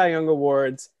 2 Cy Young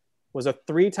Awards, was a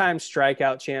 3-time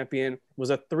strikeout champion, was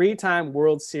a 3-time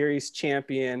World Series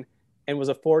champion, and was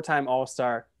a 4-time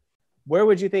All-Star, where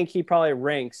would you think he probably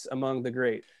ranks among the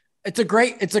great? It's a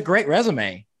great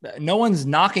resume. No one's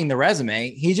knocking the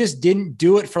resume. He just didn't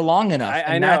do it for long enough.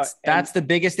 I know. That's the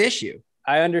biggest issue.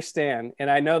 I understand.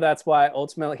 And I know that's why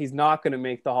ultimately he's not going to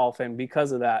make the Hall of Fame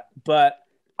because of that. But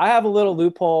I have a little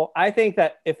loophole. I think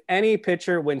that if any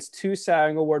pitcher wins 2 Cy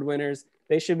Young Award winners,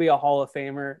 they should be a Hall of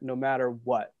Famer no matter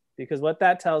what. Because what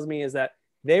that tells me is that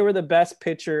they were the best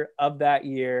pitcher of that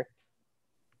year.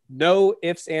 No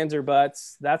ifs, ands, or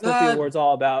buts. That's what the award's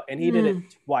all about. And he did it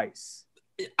twice.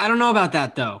 I don't know about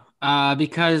that, though,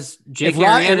 because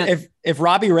if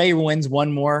Robbie Ray wins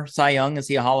one more Cy Young, is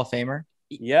he a Hall of Famer?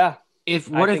 Yeah.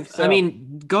 I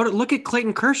mean, look at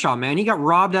Clayton Kershaw, man. He got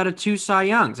robbed out of 2 Cy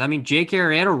Youngs. I mean, Jake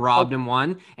Arrieta robbed him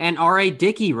one, and R.A.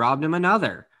 Dickey robbed him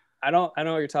another. I know what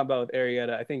you're talking about with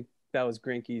Arrieta. I think that was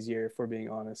Greinke's year, if we're being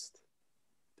honest.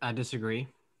 I disagree.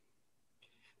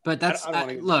 But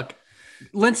look,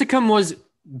 Lincecum was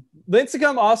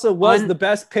Lincecum also was the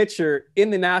best pitcher in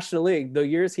the National League the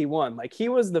years he won. Like, he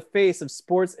was the face of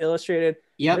Sports Illustrated.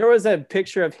 Yep. There was a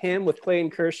picture of him with Clayton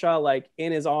Kershaw, like,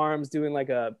 in his arms doing like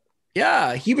a.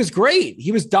 Yeah, he was great.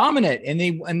 He was dominant. And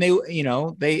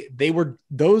they were,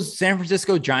 those San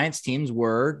Francisco Giants teams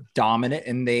were dominant,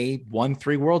 and they won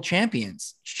 3 world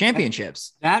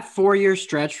championships. That 4-year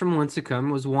stretch from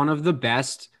Lincecum was one of the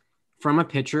best from a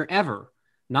pitcher ever.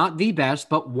 Not the best,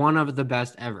 but one of the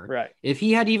best ever. Right. If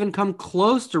he had even come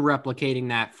close to replicating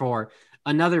that for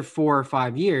another 4 or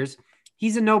 5 years,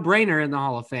 he's a no-brainer in the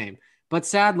Hall of Fame. But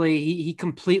sadly, he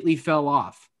completely fell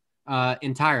off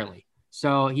entirely.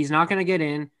 So he's not going to get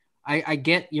in. I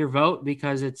get your vote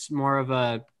because it's more of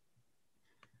a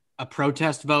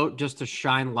protest vote just to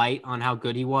shine light on how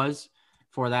good he was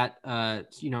for that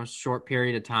short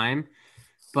period of time.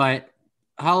 But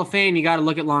Hall of Fame, you got to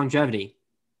look at longevity.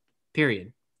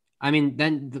 Period. I mean,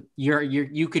 then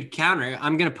you could counter.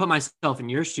 I'm going to put myself in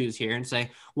your shoes here and say,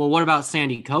 well, what about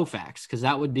Sandy Koufax? Because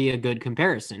that would be a good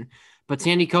comparison. But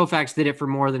Sandy Koufax did it for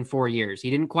more than 4 years. He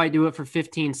didn't quite do it for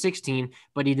 15, 16,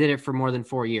 but he did it for more than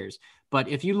 4 years. But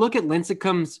if you look at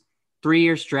Lincecum's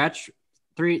 3-year stretch,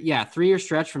 3-year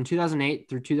stretch from 2008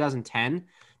 through 2010,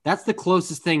 that's the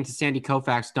closest thing to Sandy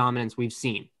Koufax dominance we've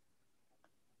seen.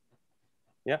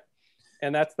 Yeah.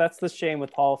 And that's the shame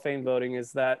with Hall of Fame voting,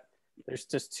 is that there's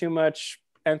just too much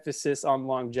emphasis on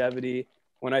longevity,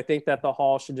 when I think that the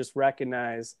Hall should just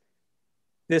recognize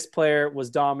this player was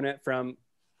dominant from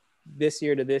this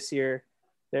year to this year.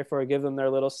 Therefore, give them their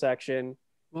little section.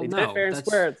 Well, they did it fair and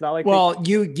square. It's not like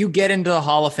you get into the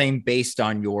Hall of Fame based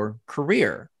on your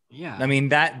career. Yeah. I mean,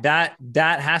 that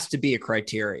has to be a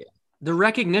criteria. The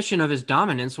recognition of his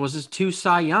dominance was his 2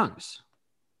 Cy Youngs.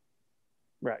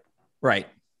 Right.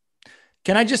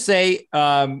 Can I just say,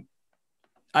 I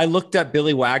looked up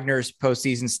Billy Wagner's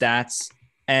postseason stats,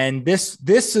 and this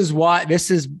is what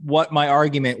my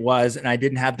argument was, and I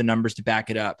didn't have the numbers to back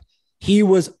it up. He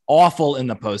was awful in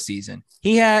the postseason.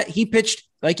 He pitched,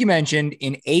 like you mentioned,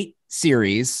 in 8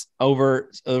 series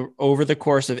over the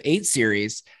course of 8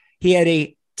 series. He had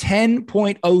a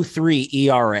 10.03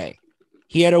 ERA.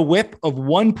 He had a WHIP of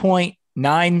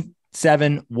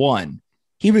 1.971.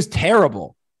 He was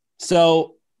terrible.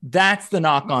 So that's the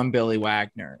knock on Billy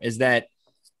Wagner, is that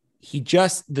he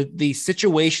just, the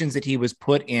situations that he was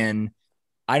put in,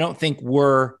 I don't think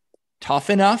were tough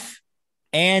enough,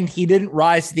 and he didn't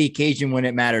rise to the occasion when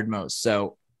it mattered most.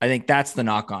 So I think that's the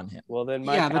knock on him. Well, then,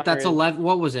 but that's 11.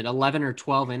 What was it? 11 or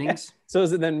 12 innings. So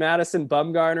is it then Madison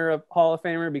Bumgarner a Hall of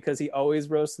Famer because he always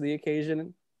rose to the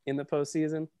occasion in the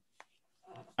postseason?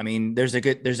 I mean, there's a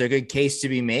good case to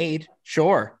be made,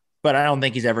 sure, but I don't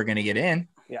think he's ever going to get in.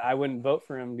 Yeah, I wouldn't vote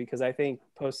for him because I think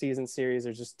postseason series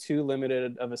are just too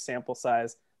limited of a sample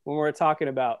size when we're talking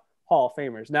about Hall of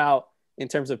Famers. Now, in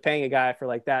terms of paying a guy for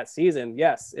like that season,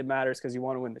 yes, it matters because you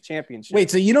want to win the championship. Wait,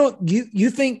 so you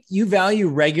think you value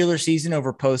regular season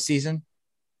over postseason?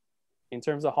 In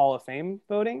terms of Hall of Fame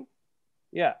voting?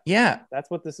 Yeah. Yeah. That's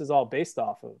what this is all based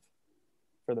off of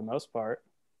for the most part.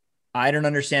 I don't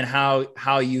understand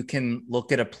how you can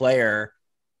look at a player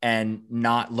and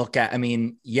not look at, I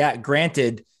mean, yeah,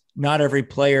 granted, not every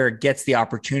player gets the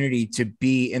opportunity to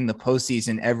be in the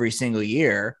postseason every single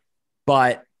year,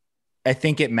 but I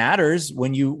think it matters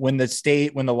when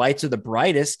the lights are the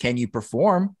brightest, can you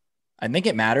perform? I think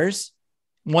it matters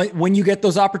when you get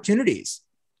those opportunities.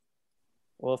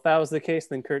 Well, if that was the case,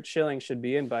 then Curt Schilling should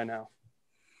be in by now.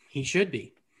 He should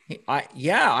be.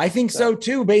 I think so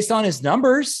too, based on his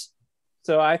numbers.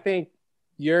 So I think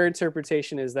your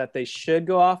interpretation is that they should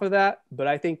go off of that, but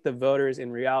I think the voters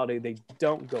in reality, they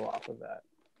don't go off of that.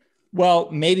 Well,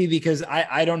 maybe because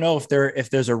I don't know if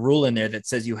there's a rule in there that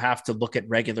says you have to look at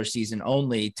regular season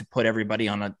only to put everybody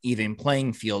on an even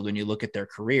playing field when you look at their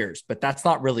careers, but that's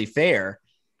not really fair.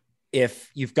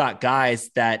 If you've got guys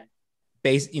that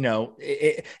it's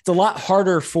a lot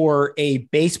harder for a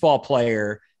baseball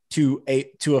player to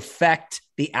affect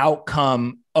the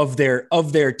outcome of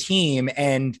their team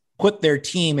and put their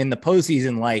team in the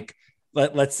postseason, like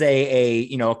let's say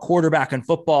a quarterback in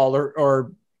football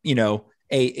or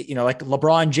like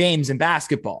LeBron James in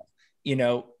basketball.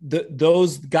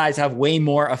 Those guys have way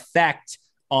more effect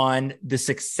on the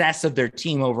success of their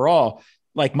team overall.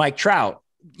 Like Mike Trout,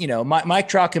 Mike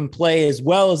Trout can play as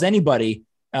well as anybody,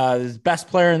 best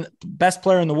player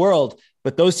in the world,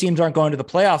 but those teams aren't going to the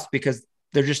playoffs because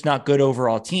they're just not good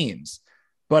overall teams.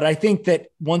 But I think that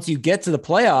once you get to the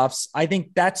playoffs, I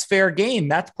think that's fair game.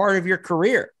 That's part of your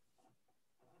career.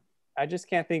 I just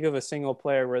can't think of a single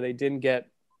player where they didn't get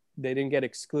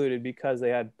excluded because they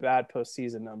had bad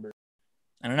postseason numbers.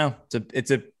 I don't know.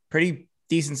 It's a pretty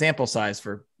decent sample size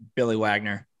for Billy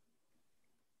Wagner.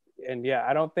 And yeah,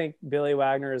 I don't think Billy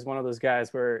Wagner is one of those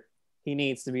guys where he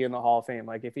needs to be in the Hall of Fame.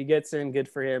 Like if he gets in, good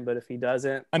for him. But if he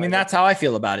doesn't, I mean, that's how I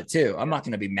feel about it too. I'm not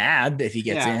going to be mad if he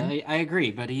gets in. I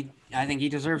agree, but I think he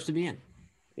deserves to be in.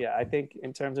 Yeah, I think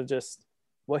in terms of just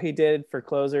what he did for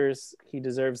closers, he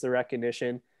deserves the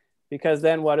recognition. Because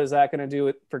then what is that going to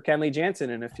do for Kenley Jansen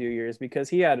in a few years? Because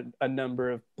he had a number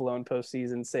of blown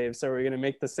postseason saves. So we're going to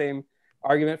make the same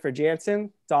argument for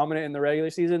Jansen, dominant in the regular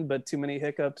season, but too many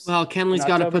hiccups. Well, Kenley's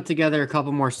got to put together a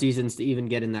couple more seasons to even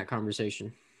get in that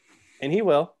conversation. And he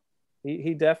will.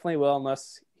 He definitely will,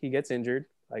 unless he gets injured.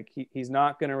 Like he's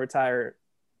not going to retire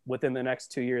within the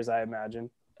next 2 years, I imagine.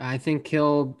 I think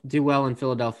he'll do well in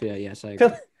Philadelphia. Yes, I agree.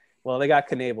 Well, they got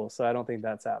Knebel, so I don't think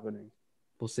that's happening.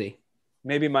 We'll see.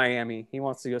 Maybe Miami. He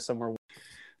wants to go somewhere. All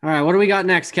right, what do we got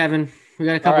next, Kevin? We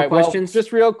got a couple questions.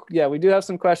 Well, we do have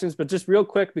some questions, but just real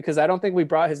quick, because I don't think we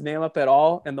brought his name up at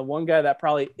all. And the one guy that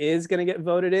probably is going to get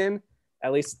voted in,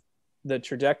 at least the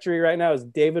trajectory right now, is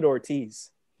David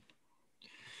Ortiz.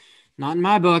 Not in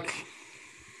my book.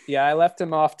 Yeah, I left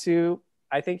him off too.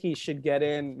 I think he should get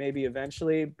in maybe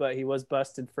eventually, but he was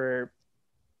busted I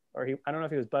don't know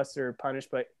if he was busted or punished,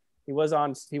 but he was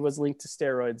linked to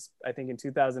steroids, I think in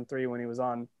 2003 when he was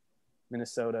on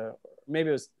Minnesota. Maybe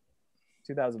it was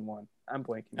 2001. I'm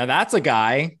blanking. Now that's a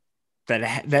guy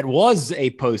that was a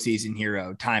postseason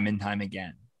hero time and time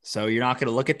again. So you're not going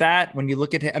to look at that when you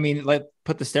look at him. I mean,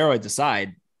 put the steroids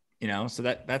aside, so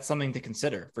that's something to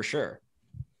consider for sure.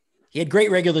 He had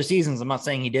great regular seasons. I'm not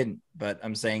saying he didn't, but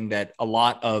I'm saying that a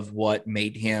lot of what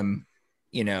made him,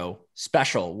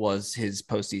 special was his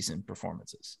postseason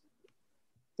performances.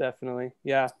 Definitely.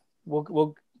 Yeah.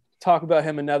 We'll talk about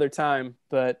him another time,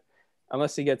 but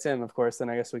unless he gets in, of course, then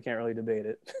I guess we can't really debate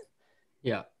it.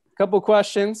 Yeah. A couple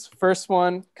questions. First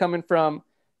one coming from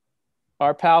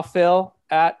our pal Phil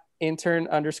at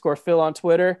intern_Phil on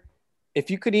Twitter. If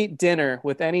you could eat dinner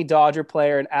with any Dodger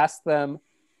player and ask them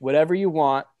whatever you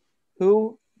want,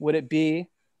 who would it be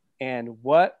and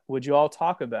what would you all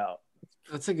talk about?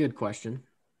 That's a good question.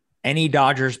 Any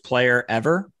Dodgers player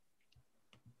ever?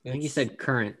 I think you said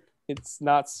current. It's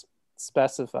not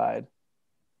specified.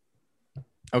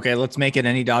 Okay, let's make it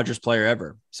any Dodgers player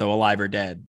ever. So alive or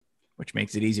dead, which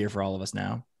makes it easier for all of us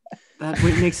now. That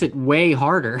makes it way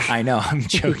harder. I know, I'm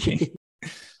joking.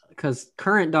 Because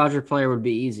current Dodger player would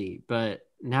be easy, but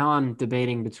now I'm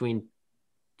debating between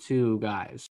two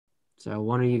guys. So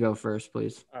why don't you go first,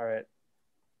 please? All right.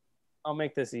 I'll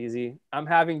make this easy. I'm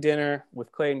having dinner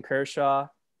with Clayton Kershaw,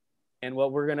 and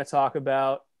what we're going to talk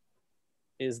about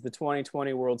is the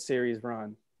 2020 World Series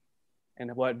run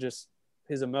and what just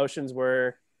his emotions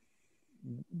were,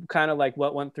 kind of like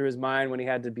what went through his mind when he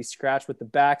had to be scratched with the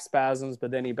back spasms,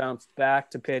 but then he bounced back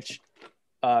to pitch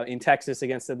in Texas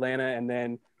against Atlanta and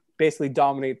then basically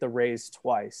dominate the Rays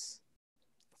twice.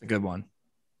 A good one.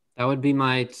 That would be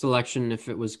my selection if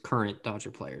it was current Dodger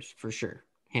players, for sure.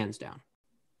 Hands down.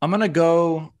 I'm going to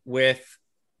go with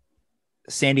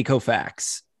Sandy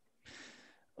Koufax.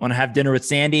 Want to have dinner with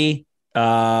Sandy.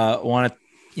 Want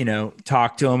to,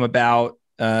 talk to him about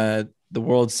the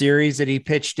World Series that he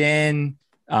pitched in,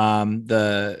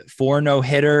 the 4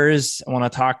 no-hitters. I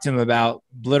want to talk to him about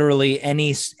literally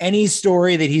any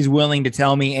story that he's willing to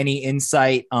tell me, any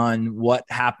insight on what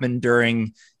happened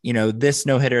during, this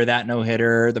no-hitter, that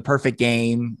no-hitter, the perfect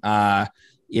game. I'd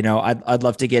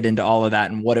love to get into all of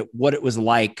that and what it was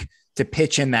like to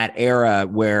pitch in that era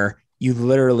where you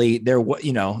literally there was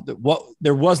no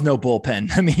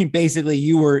bullpen. I mean, basically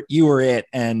you were it.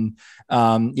 And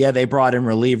they brought in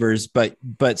relievers,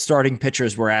 but starting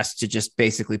pitchers were asked to just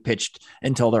basically pitch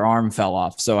until their arm fell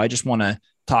off. So I just want to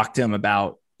talk to him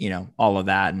about, all of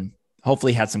that and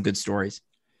hopefully had some good stories.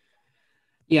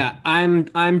 Yeah,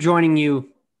 I'm joining you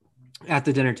at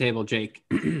the dinner table, Jake.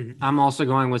 I'm also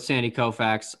going with Sandy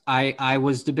Koufax. I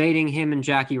was debating him and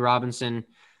Jackie Robinson,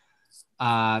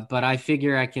 but I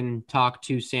figure I can talk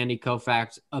to Sandy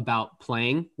Koufax about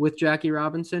playing with Jackie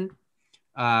Robinson,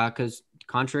 because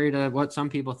contrary to what some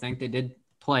people think, they did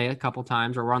play a couple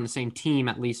times or were on the same team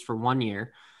at least for 1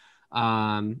 year.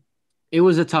 It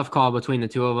was a tough call between the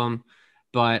two of them,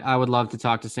 but I would love to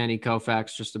talk to Sandy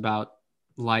Koufax just about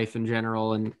life in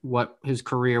general and what his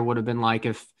career would have been like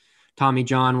if Tommy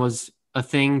John was a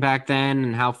thing back then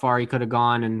and how far he could have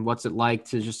gone and what's it like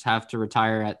to just have to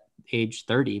retire at age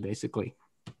 30, basically.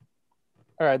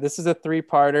 All right. This is a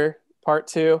 3-parter. Part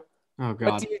 2. Oh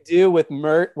God. What do you do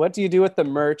with the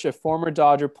merch of former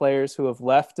Dodger players who have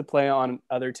left to play on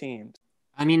other teams?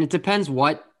 I mean, it depends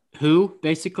who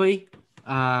basically.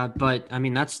 But I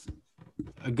mean, that's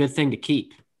a good thing to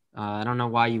keep. I don't know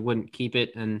why you wouldn't keep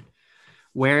it. And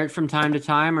wear it from time to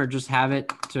time or just have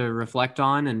it to reflect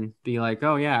on and be like,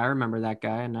 oh yeah, I remember that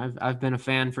guy. And I've been a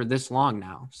fan for this long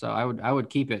now. So I would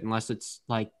keep it unless it's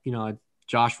like, a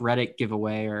Josh Reddick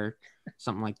giveaway or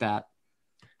something like that.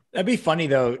 That'd be funny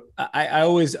though. I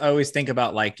always think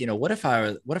about like, what if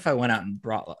I went out and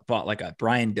bought like a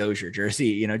Brian Dozier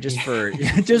jersey, just for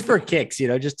just for kicks,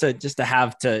 just to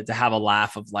have a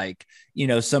laugh of like,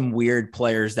 some weird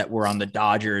players that were on the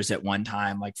Dodgers at one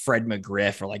time, like Fred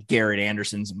McGriff or like Garrett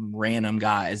Anderson, some random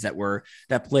guys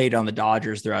that played on the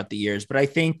Dodgers throughout the years. But I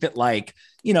think that like,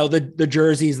 the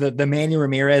jerseys, the Manny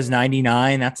Ramirez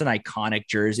 99, that's an iconic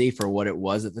jersey for what it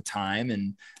was at the time.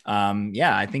 And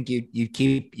I think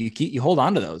you hold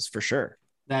on to those for sure.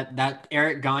 That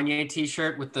Eric Gagne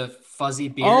t-shirt with the fuzzy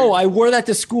beard. Oh, I wore that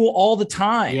to school all the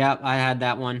time. Yeah, I had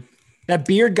that one. That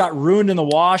beard got ruined in the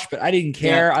wash, but I didn't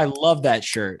care. Yeah. I love that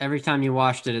shirt. Every time you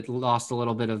washed it, it lost a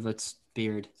little bit of its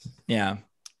beard. Yeah.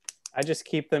 I just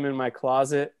keep them in my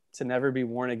closet to never be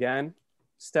worn again.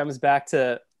 Stems back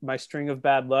to my string of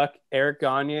bad luck. Eric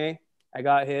Gagne, I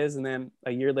got his, and then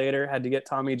a year later had to get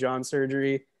Tommy John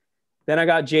surgery. Then I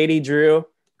got JD Drew,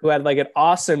 who had like an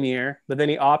awesome year, but then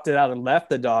he opted out and left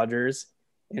the Dodgers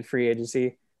in free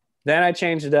agency. Then I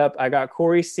changed it up. I got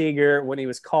Corey Seager when he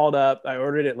was called up. I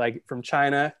ordered it like from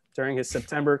China during his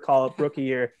September call-up rookie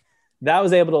year. That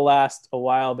was able to last a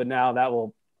while, but now that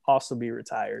will also be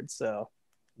retired. So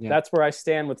that's where I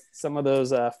stand with some of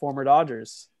those former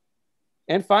Dodgers.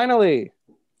 And finally,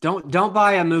 don't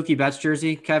buy a Mookie Betts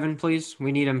jersey, Kevin, please.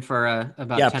 We need him for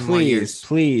about 10 more years.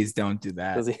 Please don't do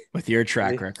that with your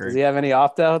track record. Does he have any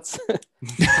opt-outs?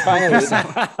 Finally,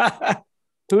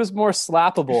 who's more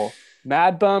slappable,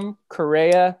 Mad Bum,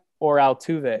 Correa, or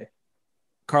Altuve?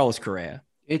 Carlos Correa.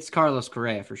 It's Carlos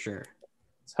Correa for sure.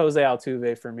 It's Jose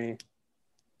Altuve for me.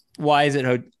 Why is it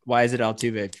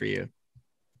Altuve for you?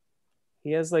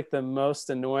 He has like the most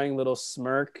annoying little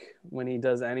smirk when he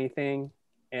does anything,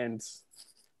 and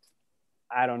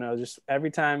I don't know, just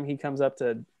every time he comes up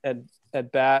to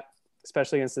at bat,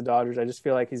 especially against the Dodgers, I just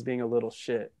feel like he's being a little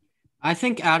shit. I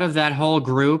think out of that whole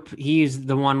group, he's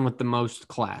the one with the most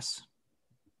class.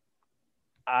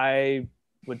 I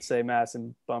would say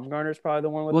Madison Bumgarner's probably the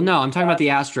one with no, I'm talking about the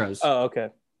Astros. Oh, okay.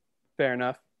 Fair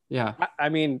enough. Yeah. I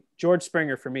mean, George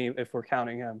Springer for me, if we're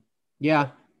counting him. Yeah.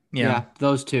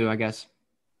 Those two, I guess.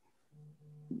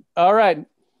 All right.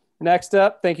 Next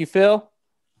up, thank you, Phil.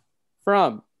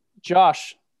 From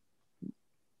Josh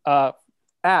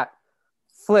at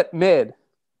Flip Mid,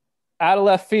 out of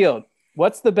left field.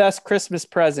 What's the best Christmas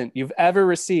present you've ever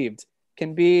received?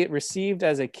 Can be received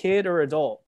as a kid or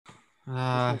adult.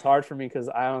 It's hard for me because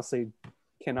I honestly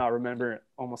cannot remember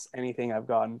almost anything I've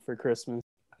gotten for Christmas.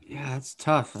 Yeah, that's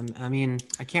tough. I mean,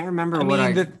 I can't remember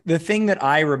the thing that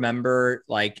I remember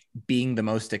like being the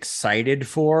most excited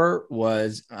for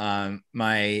was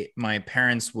my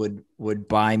parents would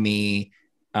buy me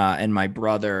and my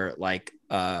brother like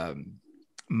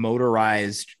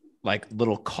motorized like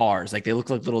little cars. Like they look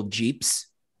like little Jeeps.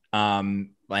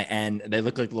 And they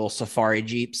look like little safari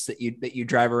Jeeps that you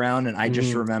drive around. And I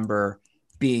just remember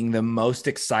being the most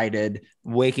excited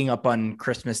waking up on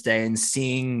Christmas Day and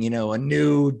seeing, a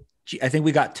new, I think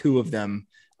we got two of them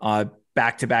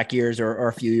back-to-back years or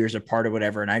a few years apart or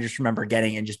whatever. And I just remember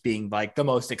getting and just being like the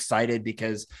most excited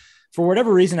because for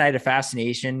whatever reason, I had a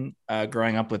fascination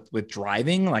growing up with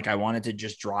driving. Like I wanted to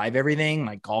just drive everything,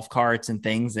 like golf carts and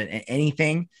things and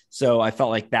anything. So I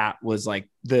felt like that was like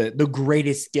the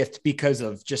greatest gift because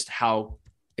of just how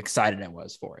excited I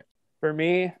was for it. For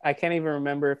me, I can't even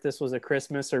remember if this was a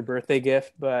Christmas or birthday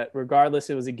gift, but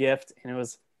regardless, it was a gift and it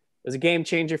was a game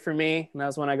changer for me. And that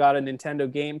was when I got a Nintendo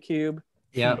GameCube.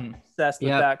 Yeah. Obsessed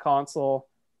with that console.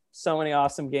 So many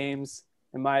awesome games.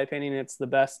 In my opinion, it's the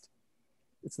best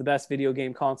video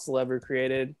game console ever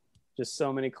created. Just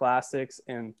so many classics,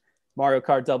 and Mario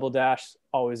Kart Double Dash,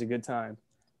 always a good time.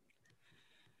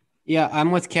 Yeah,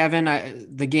 I'm with Kevin.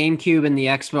 The GameCube and the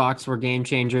Xbox were game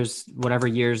changers, whatever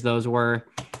years those were.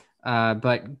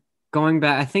 But going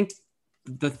back, I think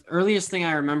the earliest thing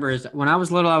I remember is when I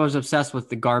was little, I was obsessed with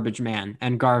the Garbage Man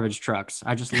and garbage trucks.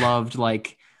 I just loved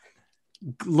like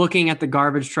looking at the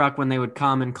garbage truck when they would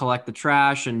come and collect the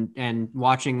trash and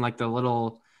watching like the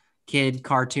little kid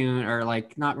cartoon, or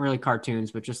like not really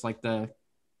cartoons, but just like the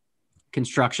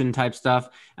construction type stuff.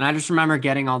 And I just remember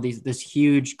getting this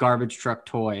huge garbage truck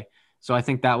toy. So I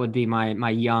think that would be my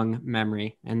young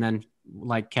memory. And then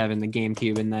like Kevin, the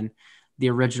GameCube, and then the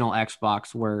original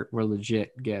Xbox were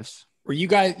legit gifts. Were you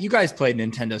guys played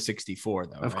Nintendo 64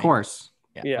 though? Of right? course.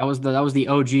 Yeah. That was the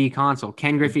OG console.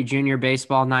 Ken Griffey Jr.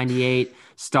 Baseball 98,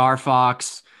 Star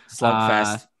Fox,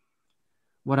 Slugfest.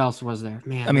 What else was there?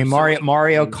 Man, I mean, there's so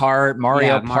Mario many games. Kart,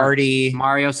 Mario Yeah, Party,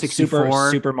 Mario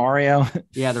 64. Super Mario.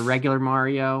 Yeah, the regular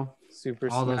Mario. Super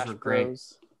All those Smash were great.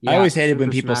 Bros. I Yeah, always hated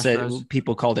when Super Smash Bros.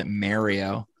 people called it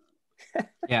Mario.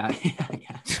 Yeah,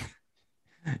 yeah.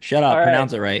 Shut up, All right.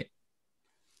 pronounce it right.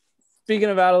 Speaking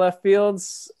of out of left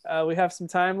fields, we have some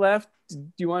time left. Do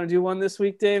you want to do one this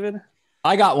week, David?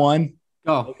 I got one.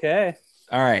 Go. Okay.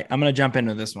 All right, I'm going to jump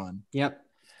into this one. Yep.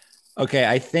 Okay,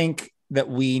 I think that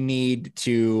we need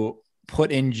to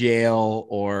put in jail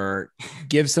or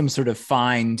give some sort of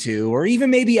fine to, or even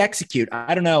maybe execute.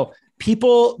 I don't know.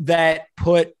 People that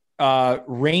put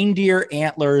reindeer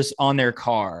antlers on their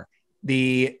car.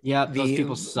 Those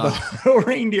people suck. The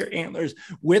reindeer antlers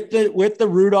with the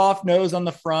Rudolph nose on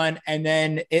the front, and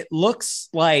then it looks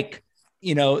like,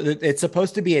 you know, it's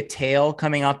supposed to be a tail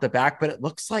coming out the back, but it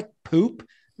looks like poop.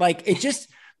 Like it just,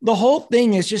 the whole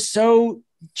thing is just so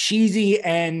cheesy.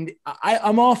 And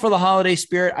I'm all for the holiday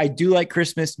spirit. I do like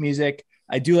Christmas music.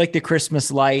 I do like the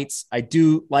Christmas lights. I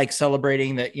do like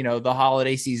celebrating the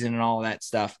holiday season and all of that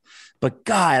stuff. But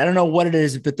God, I don't know what it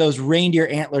is, but those reindeer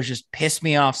antlers just piss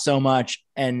me off so much.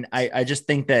 And I just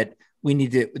think that they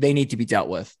need to be dealt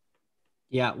with.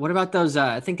 Yeah. What about those?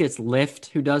 I think it's Lyft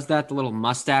who does that. The little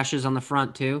mustaches on the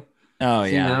front too. Oh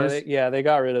Seen yeah. those? They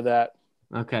got rid of that.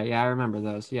 Okay. Yeah. I remember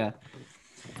those. Yeah.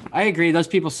 I agree. Those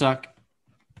people suck.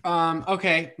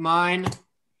 Okay. Mine.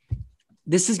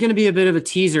 This is going to be a bit of a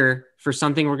teaser for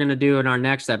something we're going to do in our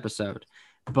next episode,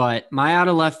 but my out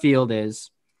of left field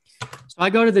is, so I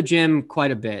go to the gym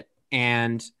quite a bit,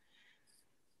 and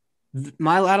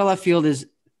my out of left field is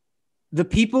the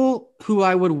people who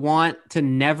I would want to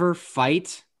never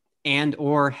fight and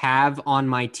or have on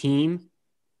my team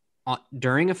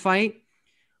during a fight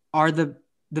are the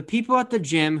people at the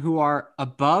gym who are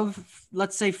above,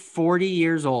 let's say 40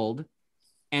 years old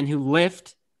and who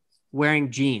lift wearing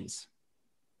jeans.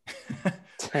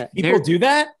 People do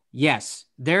that? Yes.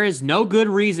 There is no good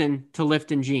reason to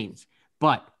lift in jeans,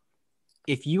 but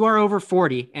if you are over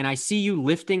 40 and I see you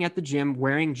lifting at the gym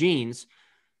wearing jeans,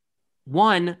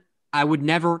 one, I would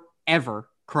never, ever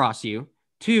cross you.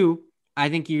 Two, I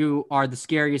think you are the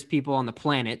scariest people on the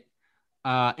planet.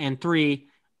 And three,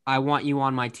 I want you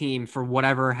on my team for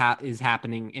whatever is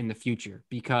happening in the future,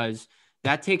 because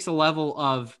that takes a level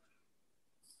of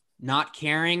not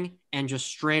caring and just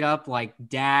straight up like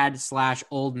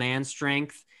dad/old man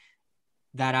strength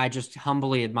that I just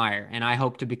humbly admire. And I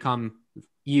hope to become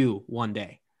you one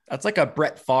day. That's like a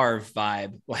Brett Favre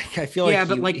vibe. Like, I feel like, yeah,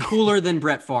 but like cooler than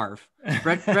Brett Favre.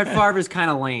 Brett Favre is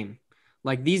kind of lame.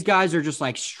 Like these guys are just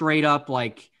like straight up,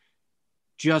 like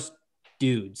just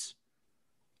dudes.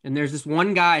 And there's this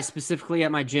one guy specifically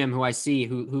at my gym who I see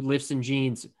who lifts in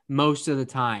jeans most of the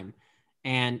time.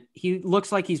 And he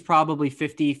looks like he's probably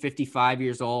 50, 55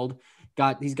 years old.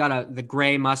 He's got the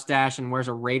gray mustache and wears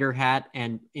a Raider hat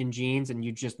and in jeans. And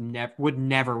you just would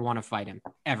never want to fight him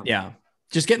ever. Yeah.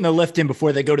 Just getting the lift in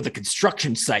before they go to the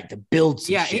construction site to build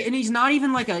some shit. And he's not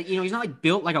even like he's not like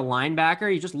built like a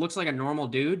linebacker. He just looks like a normal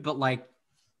dude, but like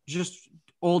just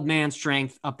old man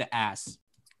strength up the ass.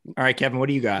 All right, Kevin, what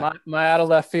do you got? My out of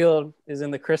left field is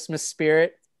in the Christmas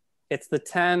spirit. It's the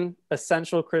 10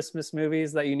 essential Christmas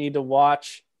movies that you need to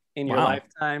watch in your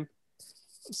lifetime.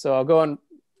 So I'll go in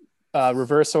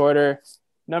reverse order.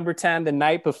 Number 10, The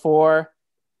Night Before.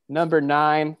 Number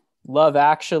 9, Love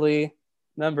Actually.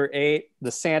 Number 8,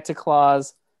 The Santa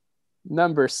Claus.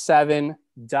 Number 7,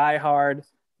 Die Hard.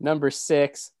 Number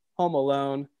 6, Home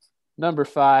Alone. Number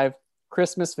 5,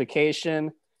 Christmas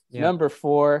Vacation. Yep. Number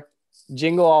 4,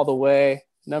 Jingle All the Way.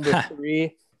 Number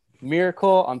 3,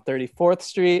 Miracle on 34th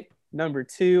Street. Number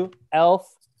 2,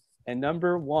 Elf. And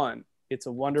number 1, It's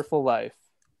a Wonderful Life.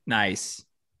 Nice.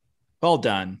 Well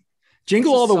done.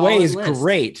 Jingle All the Way is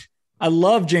great. I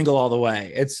love Jingle All the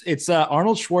Way. It's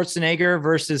Arnold Schwarzenegger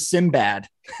versus Sinbad.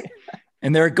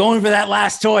 And they're going for that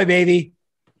last toy, baby.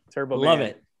 Turbo Love Man.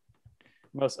 it.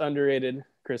 Most underrated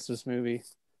Christmas movie.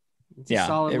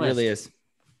 Yeah, it really is.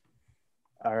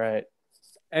 All right.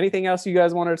 Anything else you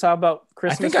guys wanted to talk about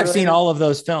Christmas? I think I've seen all of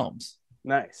those films.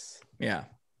 Nice. Yeah.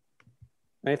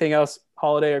 Anything else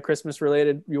holiday or Christmas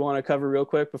related you want to cover real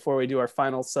quick before we do our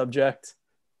final subject?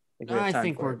 I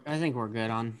think we're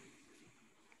good on.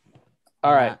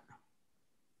 All right.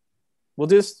 We'll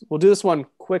do this one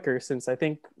quicker since I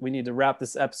think we need to wrap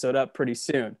this episode up pretty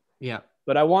soon. Yeah.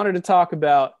 But I wanted to talk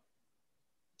about,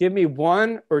 give me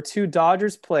 1 or 2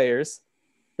 Dodgers players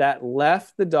that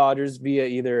left the Dodgers via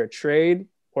either a trade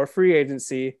or free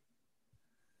agency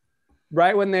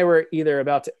right when they were either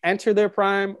about to enter their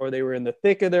prime or they were in the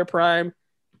thick of their prime.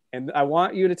 And I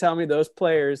want you to tell me those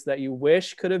players that you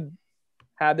wish could have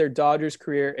had their Dodgers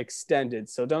career extended.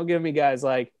 So don't give me guys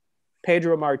like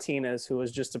Pedro Martinez, who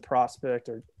was just a prospect,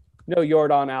 or no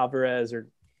Yordan Alvarez, or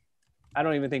I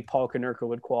don't even think Paul Konerko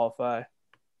would qualify.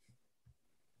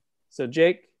 So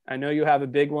Jake, I know you have a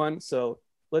big one, so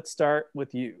let's start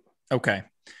with you. Okay.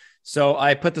 So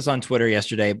I put this on Twitter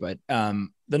yesterday, but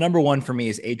the number one for me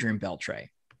is Adrian Beltre.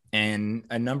 And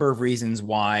a number of reasons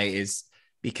why is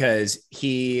because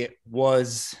he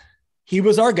was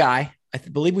our guy. I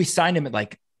believe we signed him at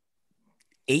like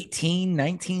 18,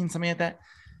 19, something like that.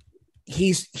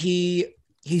 He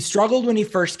struggled when he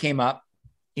first came up.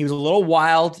 He was a little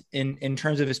wild in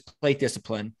terms of his plate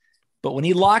discipline, but when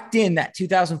he locked in that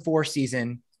 2004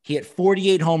 season, he hit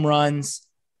 48 home runs.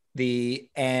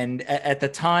 At the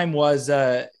time was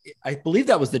I believe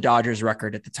that was the Dodgers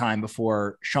record at the time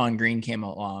before Sean Green came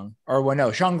along, or well,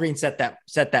 no, Sean Green set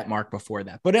that mark before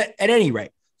that. But at any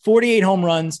rate, 48 home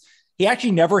runs. He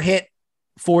actually never hit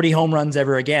 40 home runs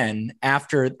ever again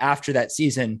after that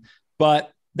season.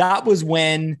 But that was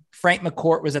when Frank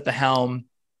McCourt was at the helm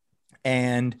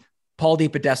and Paul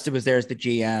DePodesta was there as the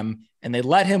GM, and they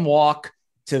let him walk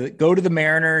to go to the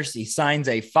Mariners. He signs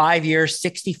a 5-year,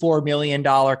 $64 million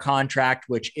contract,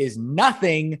 which is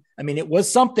nothing. I mean, it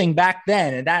was something back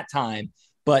then at that time,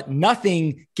 but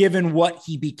nothing given what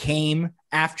he became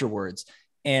afterwards.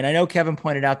 And I know Kevin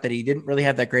pointed out that he didn't really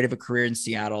have that great of a career in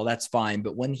Seattle. That's fine.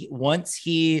 But once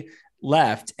he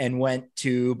left and went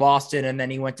to Boston, and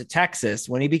then he went to Texas,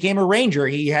 when he became a Ranger,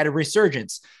 he had a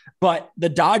resurgence. But the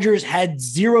Dodgers had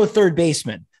 0 third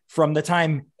basemen from the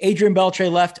time Adrian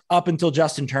Beltre left up until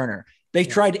Justin Turner. They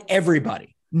tried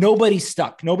everybody. Nobody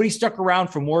stuck. Nobody stuck around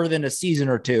for more than a season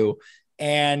or two.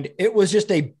 And it's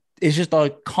just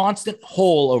a constant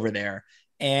hole over there.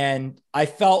 And I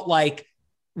felt like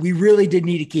we really did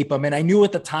need to keep him. And I knew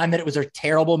at the time that it was a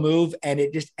terrible move, and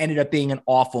it just ended up being an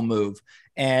awful move.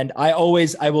 And I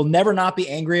will never not be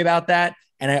angry about that.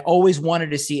 And I always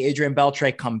wanted to see Adrian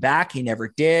Beltre come back. He never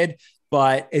did,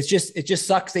 but it just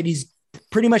sucks that he's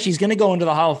going to go into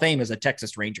the Hall of Fame as a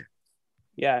Texas Ranger.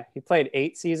 Yeah. He played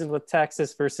 8 seasons with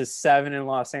Texas versus 7 in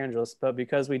Los Angeles, but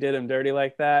because we did him dirty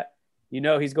like that,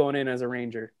 he's going in as a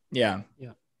Ranger. Yeah.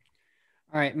 Yeah.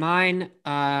 All right. Mine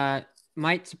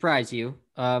might surprise you.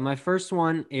 My first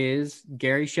one is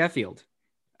Gary Sheffield.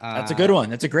 That's a good one.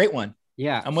 That's a great one.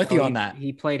 Yeah. I'm with you on that.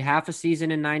 He played half a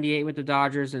season in 98 with the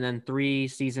Dodgers and then 3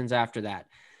 seasons after that.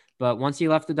 But once he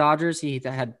left the Dodgers, he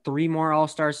had 3 more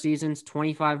All-Star seasons,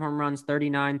 25 home runs,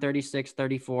 39, 36,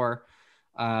 34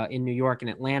 in New York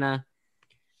and Atlanta.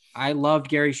 I loved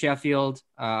Gary Sheffield.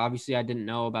 Obviously, I didn't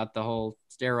know about the whole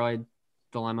steroid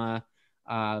dilemma,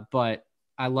 but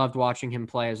I loved watching him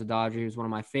play as a Dodger. He was one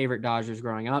of my favorite Dodgers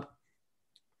growing up.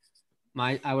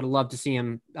 I would have loved to see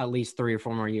him at least 3 or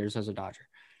 4 more years as a Dodger.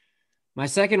 My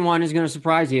second one is going to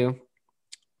surprise you.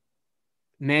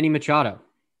 Manny Machado.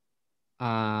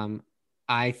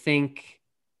 I think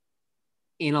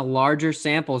in a larger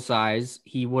sample size,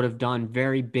 he would have done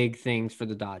very big things for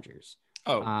the Dodgers.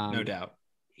 Oh, no doubt.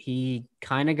 He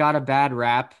kind of got a bad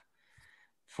rap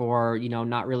for,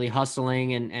 not really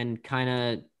hustling and kind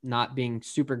of not being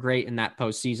super great in that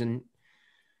postseason.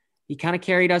 He kind of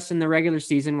carried us in the regular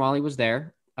season while he was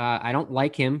there. I don't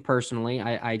like him personally.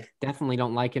 I definitely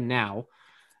don't like him now.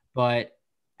 But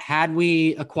had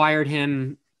we acquired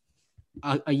him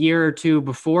a year or 2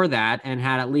 before that and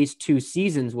had at least 2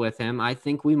 seasons with him, I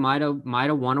think we might have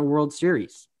won a World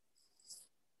Series.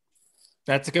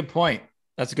 That's a good point.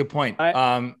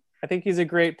 I think he's a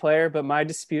great player, but my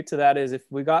dispute to that is if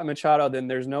we got Machado, then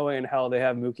there's no way in hell they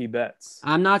have Mookie Betts.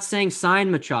 I'm not saying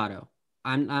sign Machado.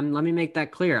 Let me make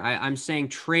that clear. I'm saying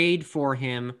trade for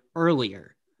him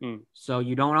earlier. So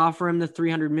you don't offer him the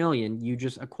 $300 million. You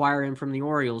just acquire him from the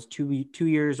Orioles 2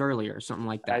 years earlier, something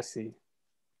like that. I see.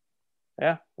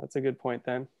 Yeah, that's a good point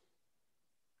then.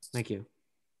 Thank you.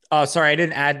 Oh, sorry, I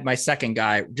didn't add my second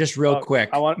guy. Just real quick.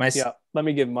 Let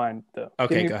me give mine though.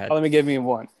 Okay, go ahead. Let me give me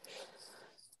one.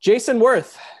 Jason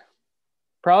Worth,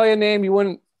 probably a name you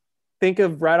wouldn't think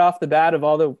of right off the bat of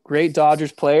all the great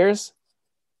Dodgers players,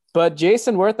 but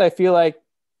Jason Worth, I feel like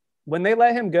when they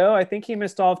let him go, I think he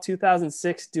missed all of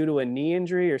 2006 due to a knee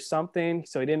injury or something,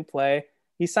 so he didn't play.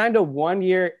 He signed a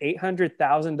 1-year,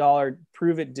 $800,000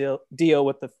 prove-it deal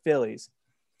with the Phillies.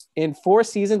 In 4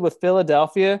 seasons with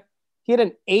Philadelphia, he had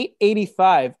an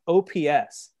 885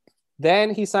 OPS.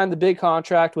 Then he signed the big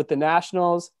contract with the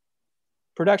Nationals.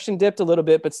 Production dipped a little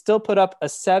bit, but still put up a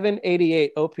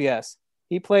 788 OPS.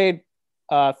 He played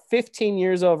 15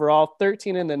 years overall,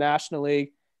 13 in the National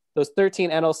League, those 13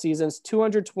 NL seasons,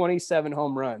 227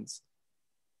 home runs.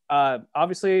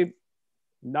 Obviously,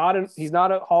 he's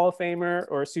not a Hall of Famer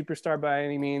or a superstar by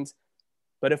any means,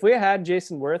 But if we had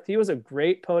Jason Worth, he was a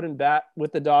great potent bat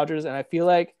with the Dodgers. And I feel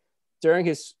like during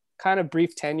his kind of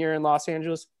brief tenure in Los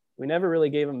Angeles, we never really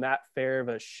gave him that fair of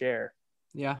a share.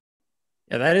 Yeah.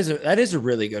 Yeah, that is a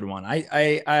really good one.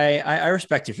 I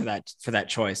respect you for that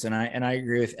choice, and I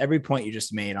agree with every point you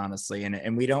just made, honestly.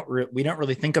 And we don't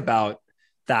really think about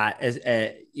that as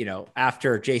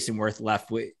after Jason Worth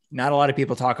left. Not a lot of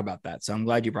people talk about that, so I'm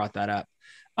glad you brought that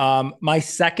up. My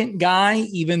second guy,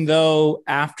 even though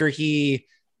after he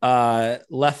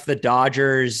left the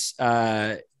Dodgers,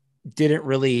 didn't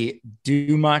really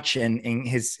do much, and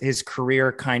his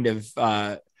career kind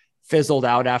of fizzled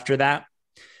out after that.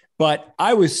 But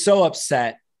I was so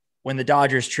upset when the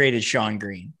Dodgers traded Shawn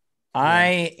Green.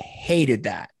 I hated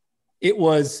that. It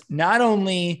was not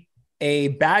only a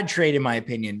bad trade, in my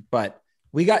opinion, but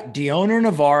we got Dioner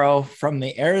Navarro from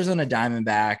the Arizona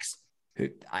Diamondbacks. Who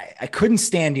I couldn't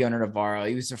stand Dioner Navarro.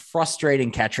 He was a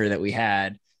frustrating catcher that we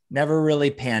had, never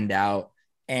really panned out.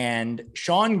 And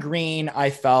Shawn Green, I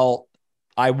felt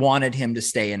I wanted him to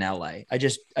stay in LA.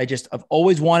 I've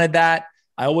always wanted that.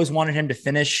 I always wanted him to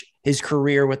finish his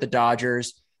career with the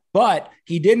Dodgers, but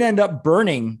he didn't end up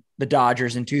burning the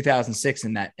Dodgers in 2006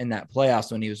 in that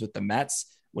playoffs when he was with the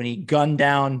Mets, when he gunned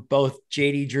down both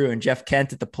JD Drew and Jeff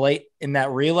Kent at the plate in that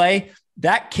relay.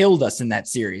 That killed us in that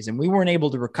series, and we weren't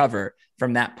able to recover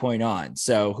from that point on.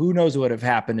 So who knows what would have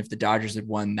happened if the Dodgers had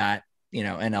won that,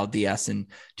 NLDS in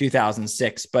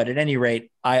 2006. But at any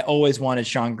rate, I always wanted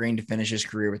Shawn Green to finish his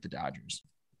career with the Dodgers.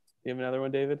 You have another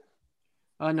one, David?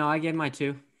 Oh, no, I gave my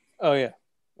 2. Oh, yeah.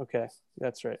 Okay.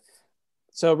 That's right.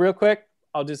 So real quick,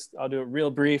 I'll do it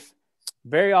real brief,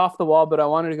 very off the wall, but I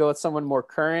wanted to go with someone more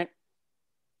current.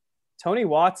 Tony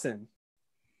Watson.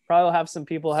 Probably will have some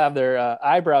people have their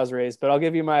eyebrows raised, but I'll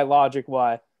give you my logic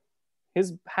why.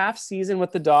 His half season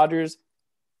with the Dodgers,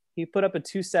 he put up a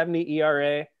 2.70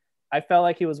 ERA. I felt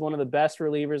like he was one of the best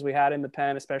relievers we had in the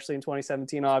pen, especially in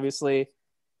 2017, obviously.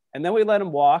 And then we let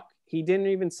him walk. He didn't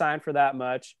even sign for that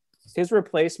much. His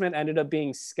replacement ended up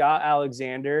being Scott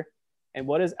Alexander. And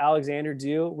what does Alexander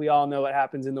do? We all know what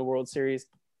happens in the World Series.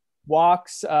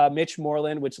 Walks Mitch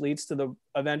Moreland, which leads to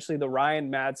eventually the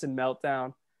Ryan Madsen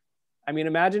meltdown. I mean,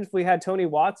 imagine if we had Tony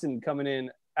Watson coming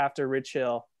in after Rich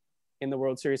Hill in the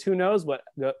World Series. Who knows what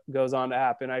goes on to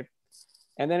happen?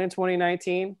 And then in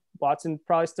 2019, Watson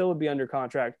probably still would be under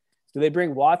contract. Do they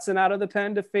bring Watson out of the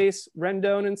pen to face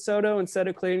Rendon and Soto instead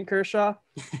of Clayton Kershaw?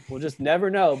 We'll just never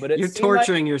know. But you're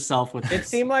torturing yourself with this. It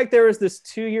seemed like there was this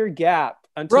 2-year gap.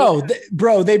 Until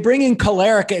bro, they bring in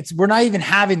Kolarek. We're not even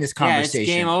having this conversation. Yeah,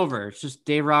 it's game over. It's just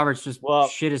Dave Roberts just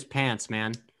shit his pants,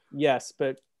 man. Yes,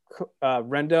 but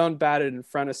Rendon batted in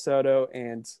front of Soto,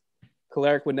 and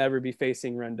Kolarek would never be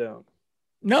facing Rendon.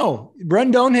 No,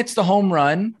 Rendon hits the home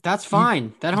run. That's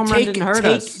fine. That home run didn't hurt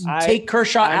us. Take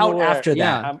Kershaw out aware. after that.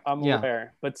 Yeah, I'm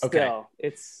aware, but still,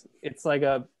 it's like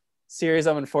a series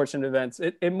of unfortunate events.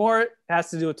 It more has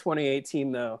to do with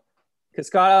 2018 though, because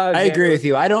Scott. I agree with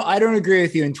you. I don't agree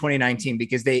with you in 2019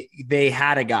 because they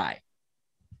had a guy.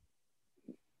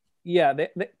 Yeah,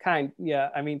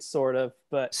 I mean, sort of,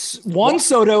 but Juan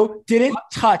Soto didn't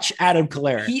touch Adam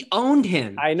Kolarek. He owned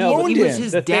him. I know. He was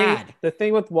his dad. The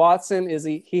thing with Watson is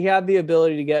he had the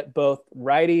ability to get both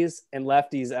righties and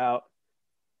lefties out.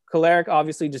 Kolarek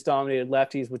obviously just dominated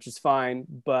lefties, which is fine,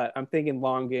 but I'm thinking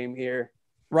long game here.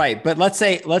 Right, but let's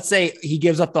say he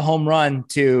gives up the home run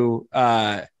to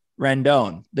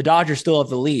Rendon. The Dodgers still have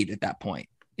the lead at that point.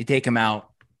 You take him out.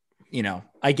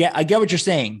 I get what you're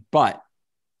saying, but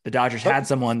the Dodgers had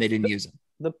someone, they didn't use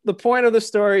him. The point of the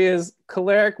story is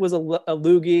Kolarek was a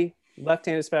loogie,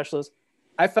 left-handed specialist.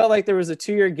 I felt like there was a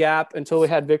 2-year gap until we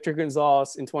had Victor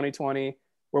Gonzalez in 2020,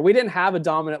 where we didn't have a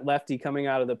dominant lefty coming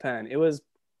out of the pen. It was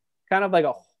kind of like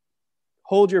a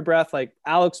hold your breath, like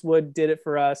Alex Wood did it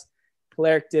for us.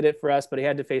 Kolarek did it for us, but he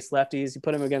had to face lefties. You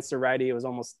put him against a righty, it was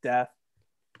almost death.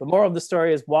 The moral of the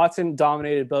story is Watson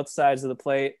dominated both sides of the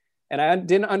plate, and I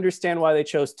didn't understand why they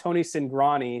chose Tony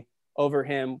Cingrani over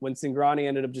him when Cingrani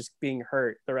ended up just being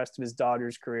hurt the rest of his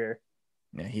Dodgers career.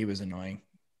 Yeah, he was annoying.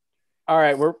 All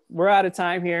right, we're out of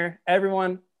time here.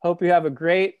 Everyone, hope you have a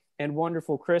great and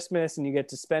wonderful Christmas and you get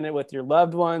to spend it with your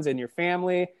loved ones and your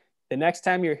family. The next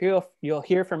time you're here, you'll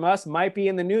hear from us might be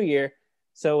in the new year.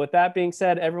 So with that being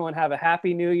said, everyone have a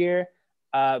happy new year.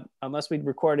 Unless we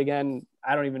record again,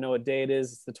 I don't even know what day it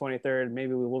is. It's the 23rd.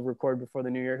 Maybe we will record before the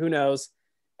new year. Who knows?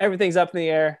 Everything's up in the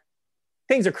air.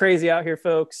 Things are crazy out here,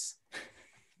 folks.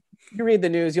 You read the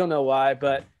news, you'll know why.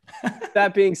 But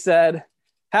that being said,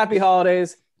 happy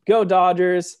holidays. Go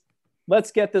Dodgers.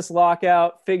 Let's get this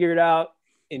lockout figured out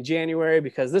in January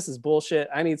because this is bullshit.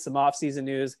 I need some offseason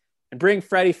news and bring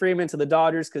Freddie Freeman to the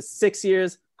Dodgers because 6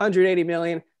 years, $180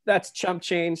 million. That's chump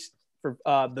change for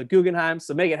the Guggenheim.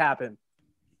 So make it happen.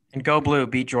 And go blue,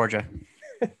 beat Georgia.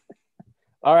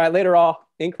 All right, later all.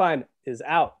 Incline is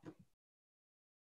out.